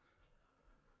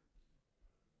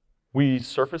 We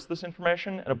surface this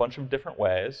information in a bunch of different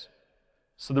ways.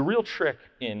 So the real trick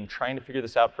in trying to figure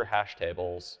this out for hash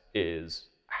tables is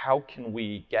how can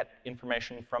we get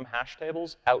information from hash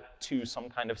tables out to some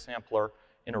kind of sampler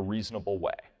in a reasonable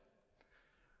way.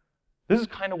 This is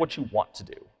kind of what you want to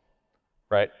do,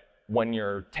 right? When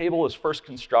your table is first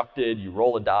constructed, you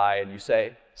roll a die and you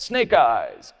say, snake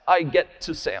eyes, I get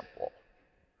to sample.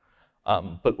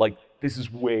 But like, this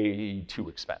is way too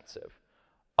expensive.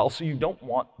 Also, you don't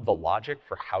want the logic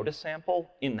for how to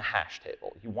sample in the hash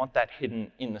table. You want that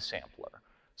hidden in the sampler.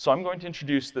 So I'm going to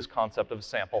introduce this concept of a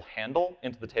sample handle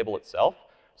into the table itself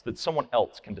so that someone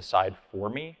else can decide for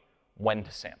me when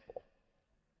to sample.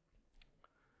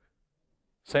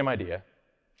 Same idea.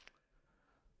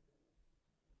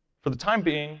 For the time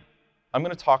being, I'm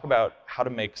going to talk about how to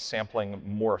make sampling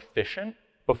more efficient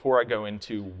before I go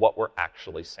into what we're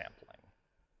actually sampling,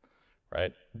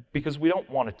 right? Because we don't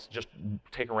want to just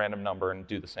take a random number and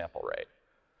do the sample rate.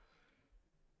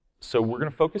 So we're going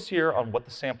to focus here on what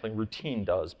the sampling routine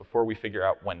does before we figure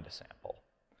out when to sample.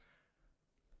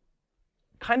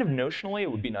 Kind of notionally,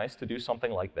 it would be nice to do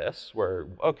something like this, where,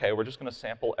 okay, we're just going to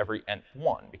sample every nth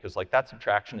one, because like that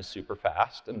subtraction is super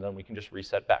fast, and then we can just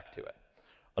reset back to it.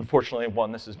 Unfortunately,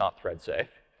 one, this is not thread safe,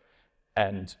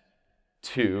 and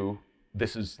two,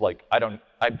 this is like,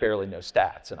 I barely know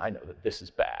stats, and I know that this is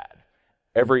bad.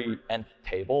 Every nth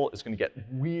table is going to get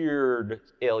weird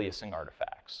aliasing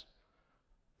artifacts.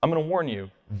 I'm going to warn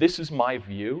you, this is my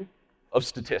view of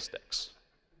statistics,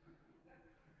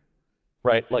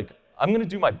 right? Like, I'm going to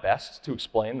do my best to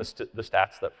explain the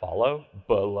stats that follow,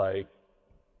 but like,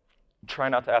 try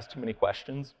not to ask too many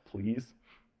questions, please.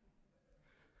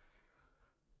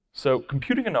 So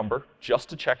computing a number just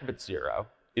to check if it's 0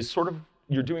 is sort of,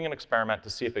 you're doing an experiment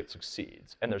to see if it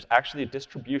succeeds. And there's actually a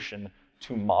distribution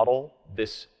to model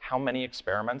this, how many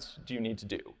experiments do you need to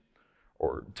do?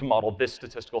 Or to model this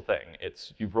statistical thing.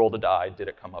 It's, you've rolled a die, did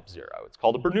it come up 0? It's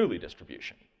called a Bernoulli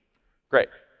distribution. Great.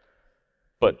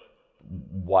 But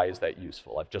why is that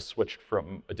useful? I've just switched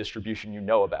from a distribution you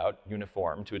know about,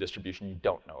 uniform, to a distribution you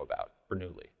don't know about,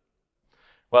 Bernoulli.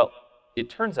 Well, it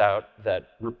turns out that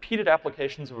repeated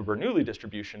applications of a Bernoulli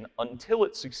distribution until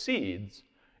it succeeds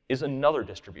is another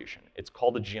distribution. It's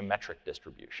called a geometric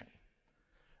distribution.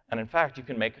 And in fact, you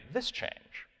can make this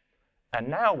change. And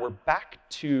now we're back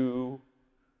to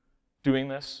doing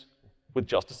this with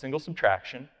just a single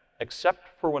subtraction,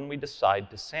 except for when we decide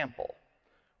to sample.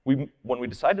 When we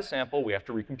decide to sample, we have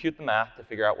to recompute the math to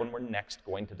figure out when we're next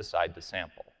going to decide to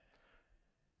sample.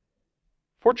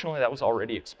 Fortunately, that was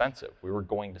already expensive. We were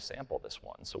going to sample this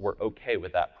one, so we're OK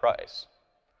with that price.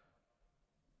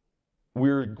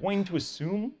 We're going to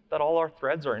assume that all our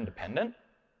threads are independent.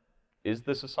 Is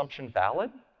this assumption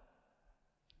valid?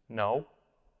 No,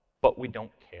 but we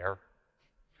don't care.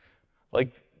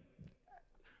 Like,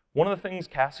 one of the things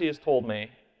Cassie has told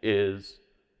me is,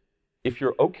 if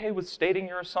you're OK with stating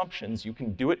your assumptions, you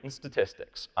can do it in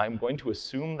statistics. I'm going to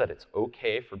assume that it's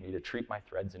OK for me to treat my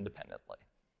threads independently.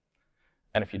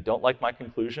 And if you don't like my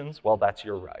conclusions, well, that's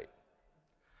your right.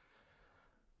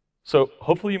 So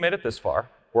hopefully you made it this far,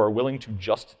 or are willing to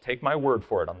just take my word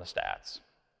for it on the stats.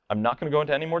 I'm not going to go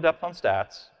into any more depth on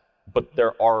stats, but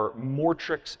there are more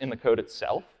tricks in the code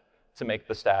itself to make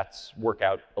the stats work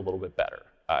out a little bit better.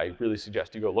 I really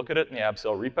suggest you go look at it in the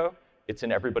Abseil repo. It's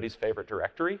in everybody's favorite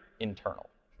directory, internal.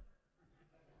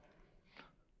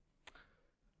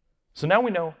 So now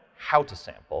we know how to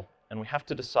sample, and we have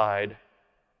to decide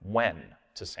when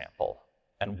to sample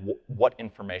and what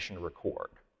information to record.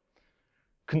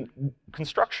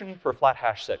 Construction for a flat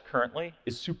hash set currently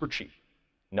is super cheap.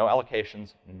 No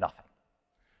allocations, nothing.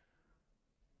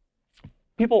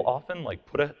 People often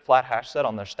put a flat hash set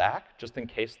on their stack just in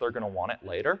case they're going to want it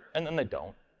later, and then they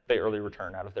don't. They early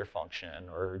return out of their function,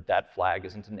 or that flag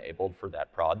isn't enabled for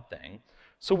that prod thing.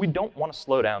 So we don't want to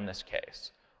slow down this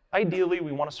case. Ideally,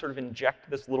 we want to sort of inject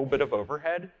this little bit of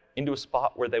overhead into a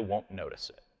spot where they won't notice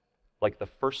it, like the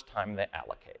first time they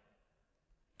allocate.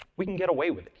 We can get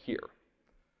away with it here.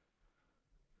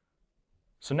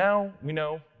 So now we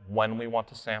know when we want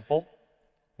to sample.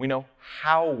 We know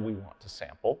how we want to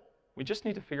sample. We just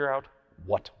need to figure out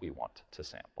what we want to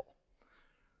sample.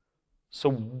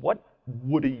 So what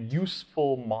would a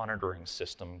useful monitoring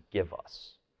system give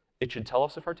us? It should tell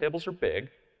us if our tables are big.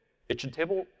 It should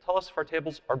tell us if our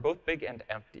tables are both big and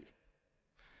empty.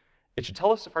 It should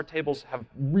tell us if our tables have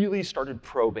really started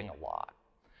probing a lot.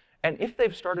 And if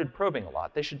they've started probing a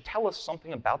lot, they should tell us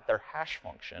something about their hash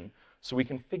function so we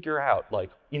can figure out,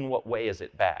 in what way is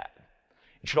it bad.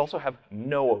 It should also have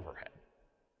no overhead.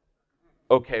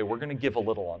 OK, we're going to give a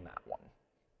little on that one.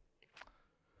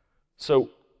 So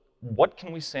what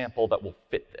can we sample that will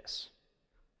fit this?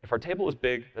 If our table is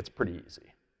big, that's pretty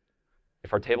easy.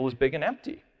 If our table is big and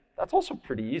empty, that's also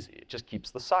pretty easy. It just keeps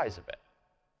the size of it.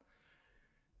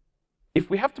 If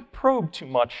we have to probe too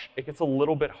much, it gets a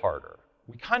little bit harder.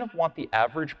 We kind of want the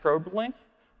average probe length,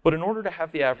 but in order to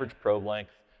have the average probe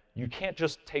length, you can't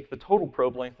just take the total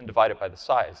probe length and divide it by the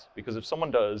size, because if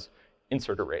someone does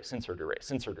insert erase, insert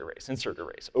erase, insert erase, insert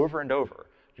erase over and over,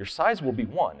 your size will be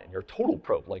 1, and your total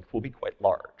probe length will be quite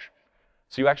large.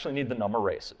 So you actually need the num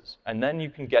erases, and then you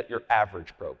can get your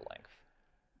average probe length.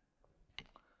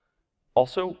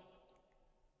 Also,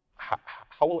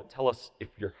 how will it tell us if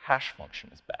your hash function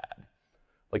is bad?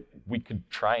 We could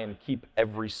try and keep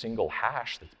every single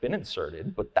hash that's been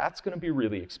inserted, but that's going to be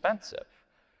really expensive.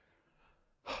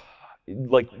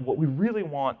 What we really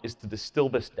want is to distill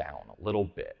this down a little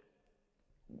bit.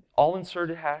 all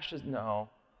inserted hashes? No.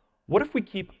 What if we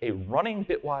keep a running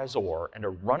bitwise OR and a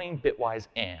running bitwise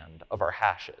AND of our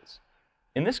hashes?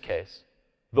 In this case,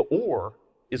 the OR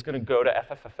is going to go to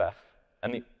FFFF,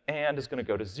 and the AND is going to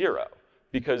go to 0,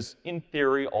 because in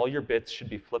theory, all your bits should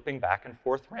be flipping back and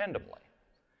forth randomly.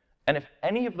 And if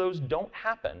any of those don't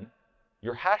happen,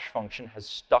 your hash function has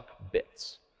stuck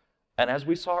bits. And as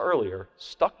we saw earlier,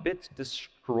 stuck bits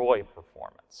destroy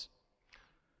performance.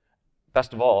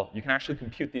 Best of all, you can actually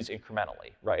compute these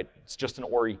incrementally, right? It's just an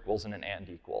OR equals and an AND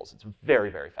equals. It's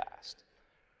very, very fast.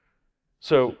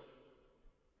 So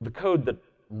the code that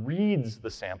reads the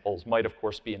samples might, of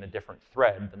course, be in a different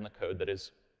thread than the code that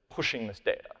is pushing this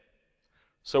data.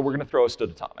 So we're going to throw a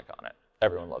std_atomic on it.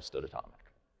 Everyone loves std_atomic.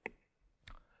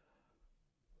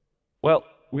 Well,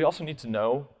 we also need to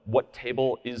know what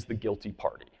table is the guilty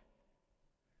party.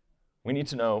 We need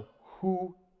to know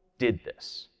who did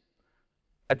this.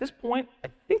 At this point, I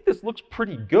think this looks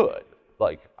pretty good.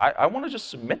 Like, I want to just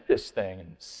submit this thing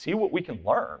and see what we can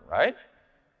learn, right?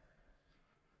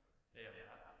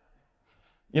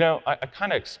 You know, I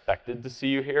kind of expected to see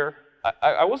you here.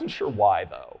 I wasn't sure why,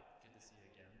 though. Good to see you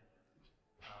again.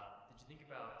 Did you think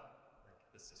about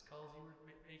like the syscalls you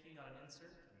were making on an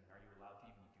insert? I mean, are you allowed to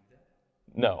even do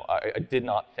that? No, I did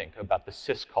not think about the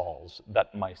syscalls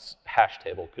that my hash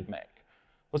table could make.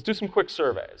 Let's do some quick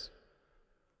surveys.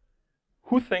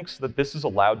 Who thinks that this is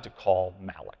allowed to call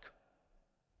malloc?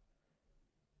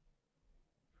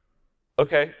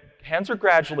 OK, hands are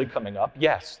gradually coming up.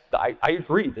 Yes, I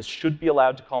agree. This should be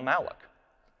allowed to call malloc.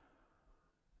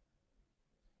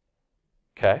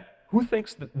 OK, who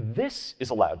thinks that this is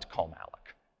allowed to call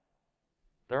malloc?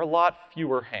 There are a lot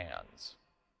fewer hands.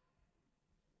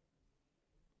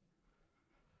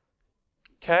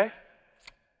 OK,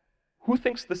 who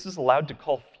thinks this is allowed to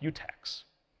call futex?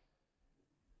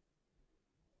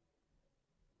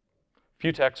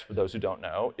 Futex, for those who don't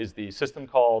know, is the system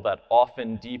call that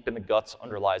often deep in the guts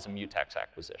underlies a mutex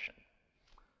acquisition.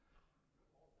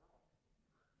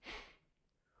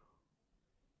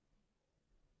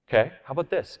 OK, how about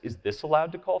this? Is this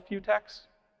allowed to call futex?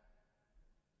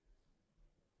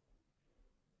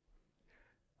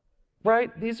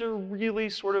 Right? These are really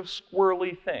sort of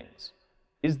squirrely things.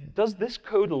 Does this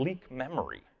code leak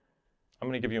memory? I'm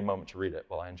going to give you a moment to read it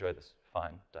while I enjoy this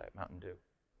fine Diet Mountain Dew.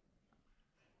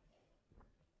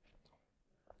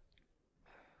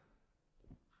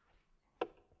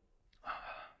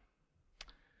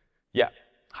 Yeah,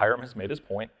 Hiram has made his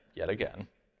point yet again.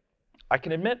 I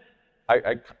can admit,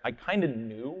 I kind of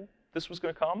knew this was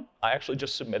going to come. I actually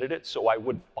just submitted it so I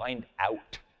would find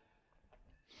out.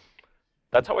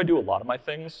 That's how I do a lot of my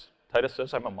things. Titus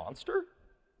says I'm a monster.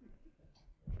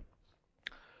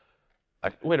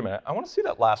 Wait a minute, I want to see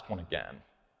that last one again.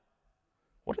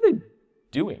 What are they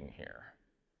doing here?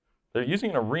 They're using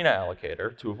an arena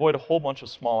allocator to avoid a whole bunch of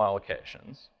small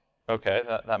allocations. OK,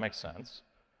 that makes sense.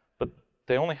 But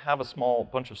they only have a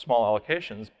bunch of small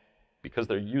allocations because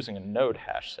they're using a node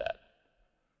hash set.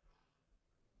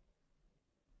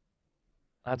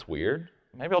 That's weird.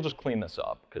 Maybe I'll just clean this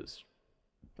up, because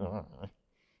they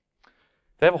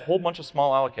have a whole bunch of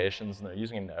small allocations and they're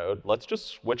using a node. Let's just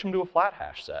switch them to a flat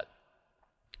hash set.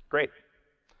 Great.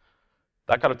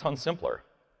 That got a ton simpler.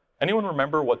 Anyone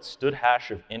remember what std hash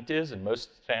of int is in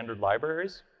most standard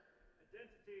libraries?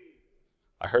 Identity.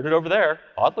 I heard it over there,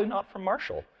 oddly not from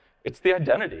Marshall. It's the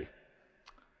identity.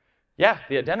 Yeah,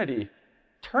 the identity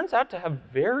turns out to have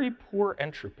very poor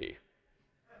entropy.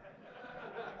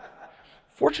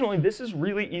 Fortunately, this is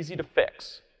really easy to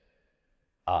fix.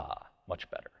 Much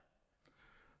better.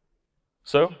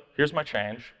 So here's my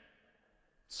change.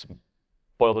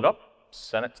 Boiled it up,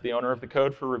 sent it to the owner of the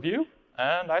code for review,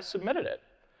 and I submitted it.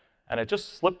 And it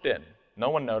just slipped in. No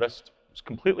one noticed. It was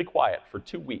completely quiet for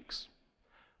 2 weeks,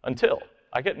 until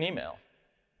I get an email.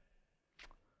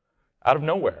 Out of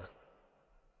nowhere.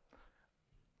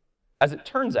 As it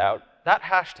turns out, that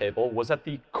hash table was at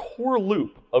the core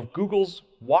loop of Google's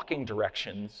walking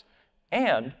directions,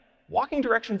 and walking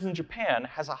directions in Japan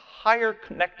has a higher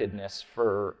connectedness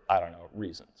for, I don't know,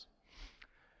 reasons.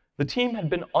 The team had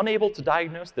been unable to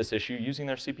diagnose this issue using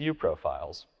their CPU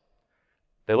profiles.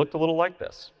 They looked a little like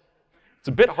this. It's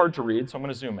a bit hard to read, so I'm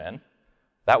going to zoom in.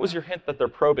 That was your hint that they're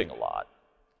probing a lot.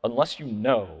 Unless you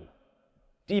know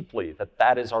deeply that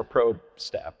that is our probe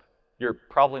step, you're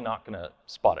probably not going to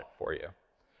spot it for you.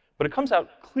 But it comes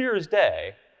out clear as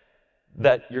day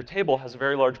that your table has a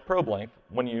very large probe length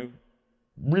when you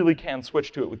really can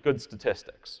switch to it with good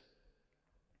statistics.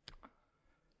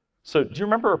 So do you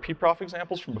remember our pprof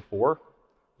examples from before?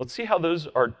 Let's see how those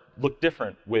look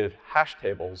different with hash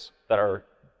tables that are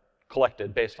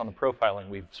collected based on the profiling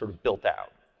we've sort of built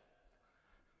out.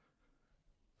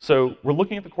 So we're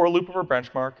looking at the core loop of our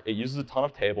benchmark. It uses a ton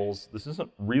of tables. This isn't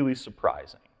really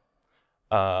surprising.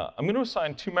 I'm going to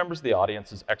assign 2 members of the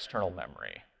audience as external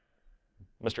memory.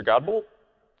 Mr. Godbolt,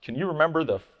 can you remember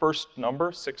the first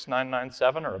number,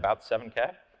 6997, or about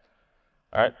 7K?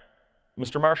 All right.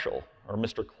 Mr. Marshall, or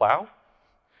Mr. Clow,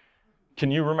 can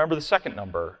you remember the second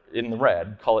number in the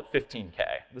red? Call it 15K.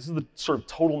 This is the sort of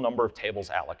total number of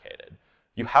tables allocated.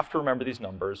 You have to remember these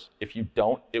numbers. If you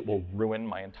don't, it will ruin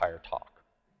my entire talk.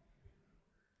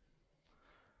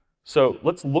 So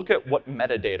let's look at what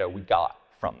metadata we got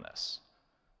from this,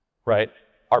 right?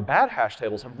 Our bad hash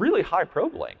tables have really high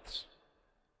probe lengths.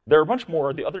 There are a bunch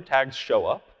more. The other tags show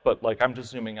up, but like I'm just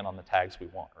zooming in on the tags we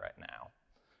want right now.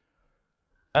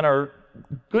 And our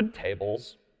good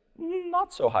tables,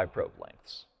 not so high probe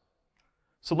lengths.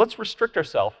 So let's restrict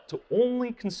ourselves to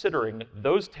only considering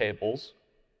those tables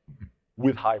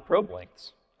with high probe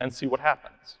lengths and see what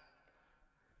happens.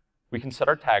 We can set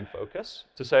our tag focus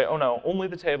to say, oh no, only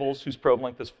the tables whose probe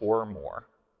length is 4 or more.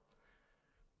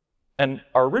 And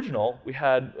our original, we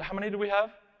had, how many do we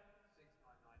have?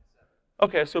 6997.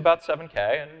 OK, so about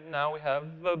 7K, and now we have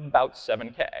about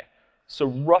 7K. So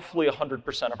roughly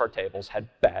 100% of our tables had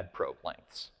bad probe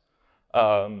lengths.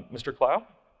 Mr. Clow?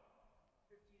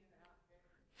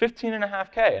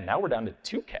 15.5K, and now we're down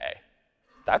to 2K.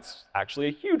 That's actually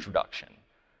a huge reduction.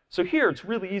 So here, it's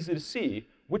really easy to see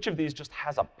which of these just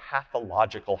has a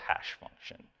pathological hash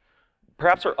function.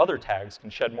 Perhaps our other tags can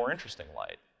shed more interesting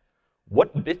light.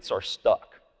 What bits are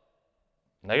stuck?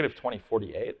 Negative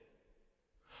 2048?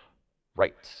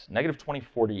 Right, negative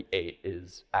 2048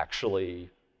 is actually,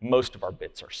 most of our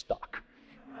bits are stuck.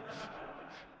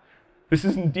 This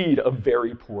is indeed a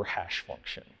very poor hash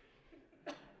function.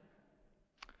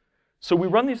 So we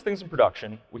run these things in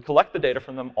production. We collect the data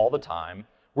from them all the time.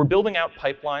 We're building out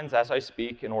pipelines as I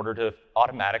speak in order to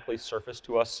automatically surface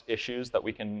to us issues that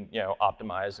we can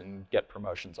optimize and get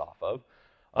promotions off of.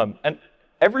 And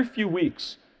every few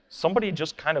weeks, somebody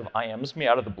just kind of IMs me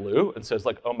out of the blue and says,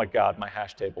 like, oh my god, my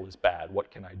hash table is bad.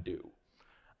 What can I do?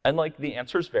 And like the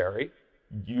answers vary.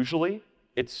 Usually,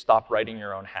 it's stop writing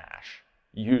your own hash.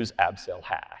 Use Abseil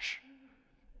hash,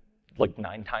 like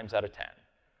 9 times out of 10.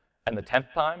 And the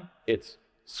 10th time, it's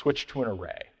switch to an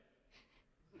array.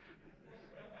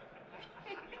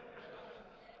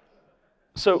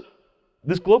 So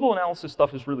this global analysis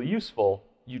stuff is really useful.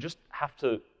 You just have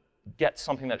to get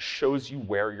something that shows you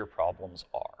where your problems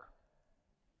are.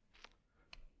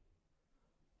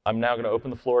 I'm now going to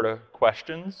open the floor to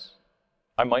questions.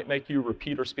 I might make you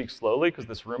repeat or speak slowly, because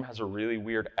this room has a really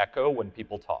weird echo when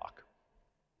people talk.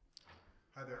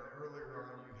 Hi there. Earlier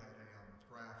on, you had a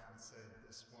graph that said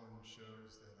this one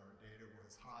shows that our data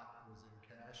was hot, was in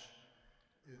cache.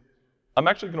 I'm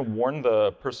actually going to warn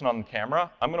the person on the camera.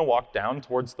 I'm going to walk down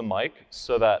towards the mic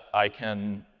so that I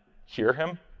can hear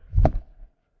him.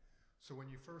 So when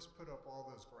you first put up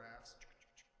all those graphs,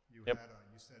 you Yep.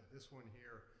 you said this one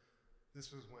here,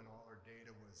 this was when all our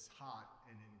data was hot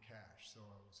and in cache. So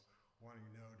I was wanting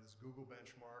to know, does Google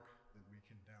benchmark that we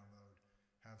can download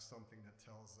have something that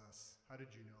tells us, how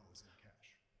did you know it was in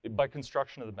cache? By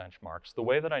construction of the benchmarks. The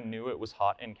way that I knew it was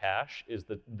hot in cache is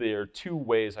that there are 2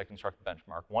 ways I construct the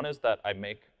benchmark. One is that I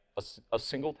make a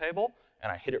single table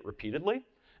and I hit it repeatedly.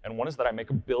 And one is that I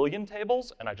make 1 billion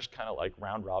tables and I just kind of like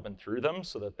round robin through them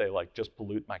so that they like just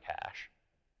pollute my cache.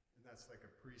 And that's like a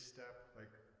pre-step, like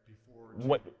before?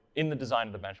 What, in the design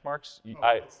of the benchmarks,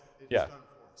 It's yeah. done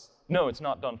for us. No, it's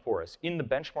not done for us. In the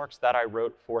benchmarks that I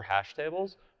wrote for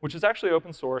Hashtables, which is actually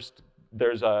open sourced,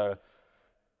 there's a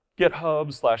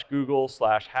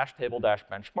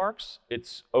github/google/hashtable-benchmarks.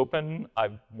 It's open.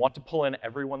 I want to pull in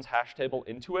everyone's hash table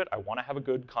into it. I want to have a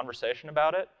good conversation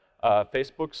about it.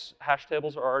 Facebook's hash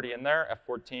tables are already in there,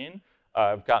 F14.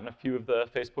 I've gotten a few of the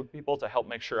Facebook people to help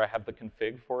make sure I have the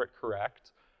config for it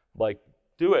correct. Like,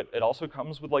 do it. It also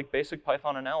comes with like basic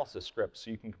Python analysis scripts so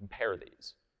you can compare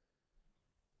these.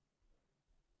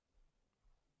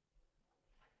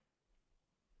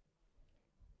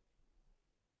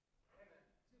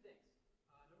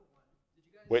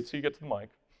 Wait till you get to the mic.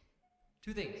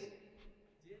 2 things. Did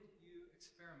you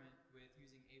experiment with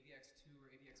using AVX2 or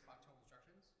AVX512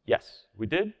 instructions? Yes, we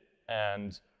did.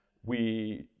 And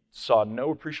we saw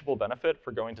no appreciable benefit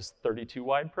for going to 32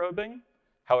 wide probing.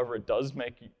 However, it does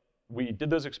make, we did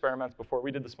those experiments before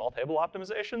we did the small table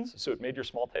optimizations, so it made your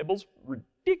small tables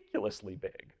ridiculously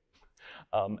big.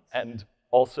 And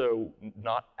also,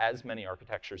 not as many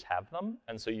architectures have them,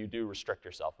 and so you do restrict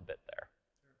yourself a bit there.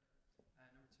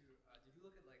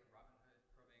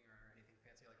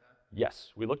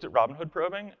 Yes, we looked at Robinhood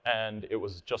probing, and it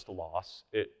was just a loss.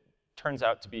 turns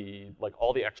out to be like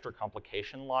all the extra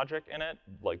complication logic in it,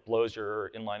 like blows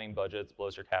your inlining budgets,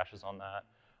 blows your caches on that.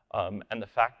 And the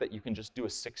fact that you can just do a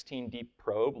 16 deep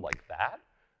probe like that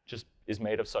just is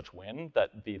made of such wind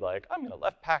that the like, I'm gonna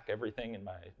left pack everything in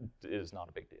my, is not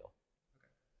a big deal.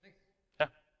 Okay, thanks. Yeah.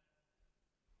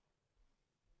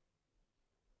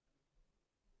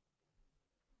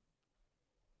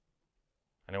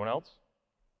 Anyone else?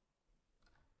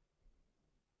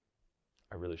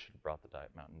 I really should have brought the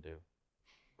Diet Mountain Dew.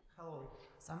 Hello.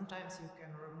 Sometimes you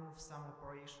can remove some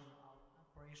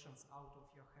operations out of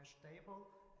your hash table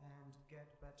and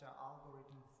get better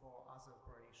algorithm for other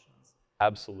operations.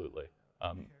 Absolutely.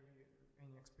 Have you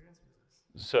any experience with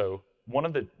this? So one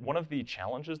of the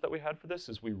challenges that we had for this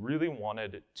is we really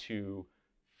wanted to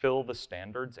fill the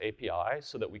standards API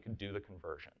so that we could do the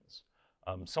conversions.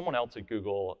 Someone else at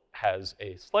Google has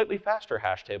a slightly faster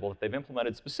hash table that they've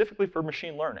implemented specifically for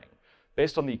machine learning,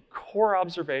 based on the core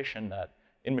observation that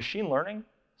in machine learning,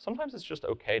 sometimes it's just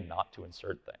okay not to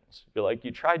insert things. You're like,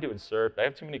 you tried to insert, but I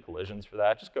have too many collisions for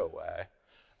that, just go away.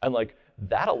 And like,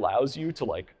 that allows you to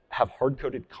like have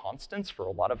hard-coded constants for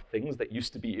a lot of things that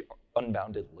used to be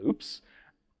unbounded loops.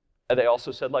 And they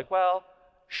also said like, well,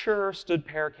 sure, stood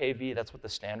pair KV, that's what the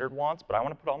standard wants, but I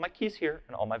want to put all my keys here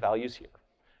and all my values here.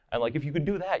 And like, if you could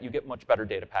do that, you get much better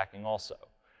data packing also.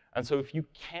 And so if you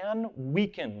can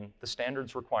weaken the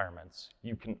standards requirements,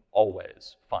 you can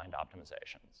always find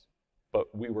optimizations.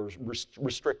 But we were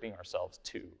restricting ourselves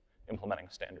to implementing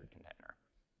a standard container,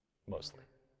 mostly.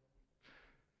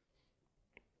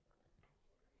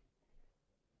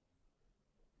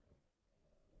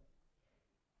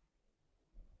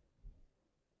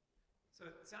 So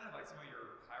it sounded like some of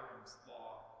your Hiram's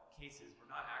law cases were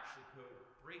not actually code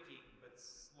breaking, but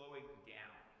slowing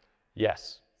down.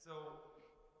 Yes. So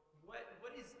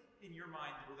what is, in your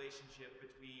mind, the relationship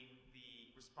between the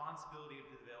responsibility of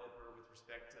the developer with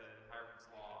respect to Hiram's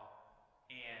law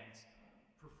and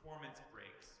performance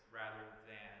breaks rather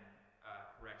than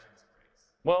corrections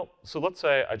breaks? Well, so let's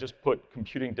say I just put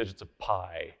computing digits of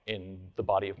pi in the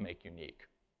body of make unique.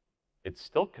 It's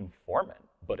still conformant,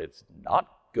 but it's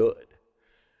not good.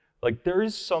 Like, there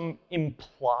is some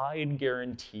implied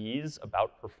guarantees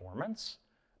about performance,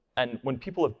 and when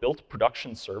people have built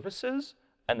production services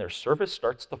and their service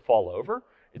starts to fall over,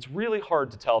 it's really hard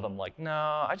to tell them like,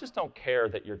 no, I just don't care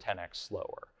that you're 10x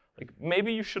slower. Like,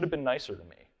 maybe you should have been nicer to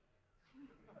me.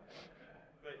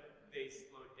 But they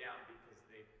slowed down because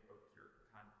they broke your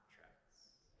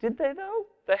contracts. Did they though?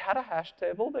 They had a hash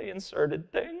table, they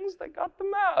inserted things, they got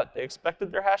them out. They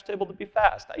expected their hash table to be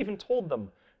fast. I even told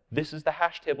them, this is the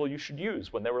hash table you should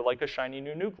use when they were like a shiny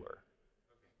new noogler.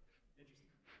 Okay,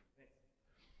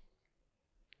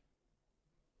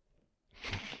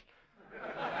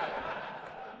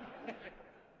 interesting.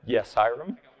 Yes, Hiram? I got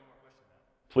one more question now.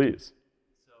 Please.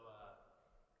 So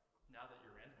now that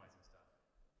you're randomizing stuff,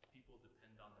 people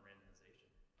depend on the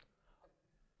randomization.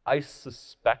 I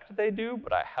suspect they do,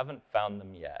 but I haven't found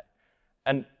them yet.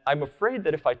 And I'm afraid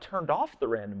that if I turned off the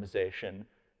randomization,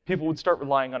 people would start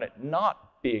relying on it not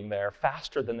being there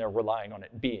faster than they're relying on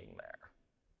it being there.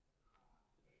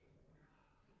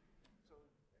 So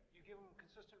you give them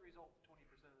consistent results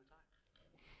 20% of the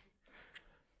time?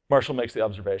 Marshall makes the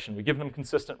observation, we give them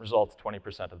consistent results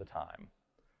 20% of the time.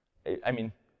 I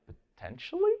mean,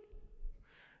 potentially?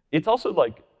 It's also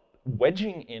like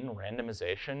wedging in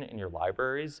randomization in your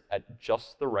libraries at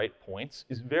just the right points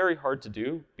is very hard to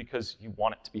do because you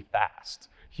want it to be fast.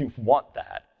 You want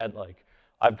that. And like,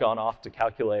 I've gone off to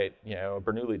calculate, you know, a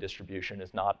Bernoulli distribution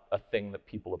is not a thing that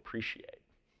people appreciate.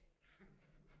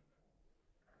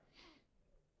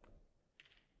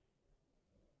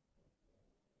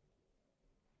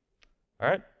 All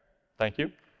right, thank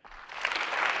you.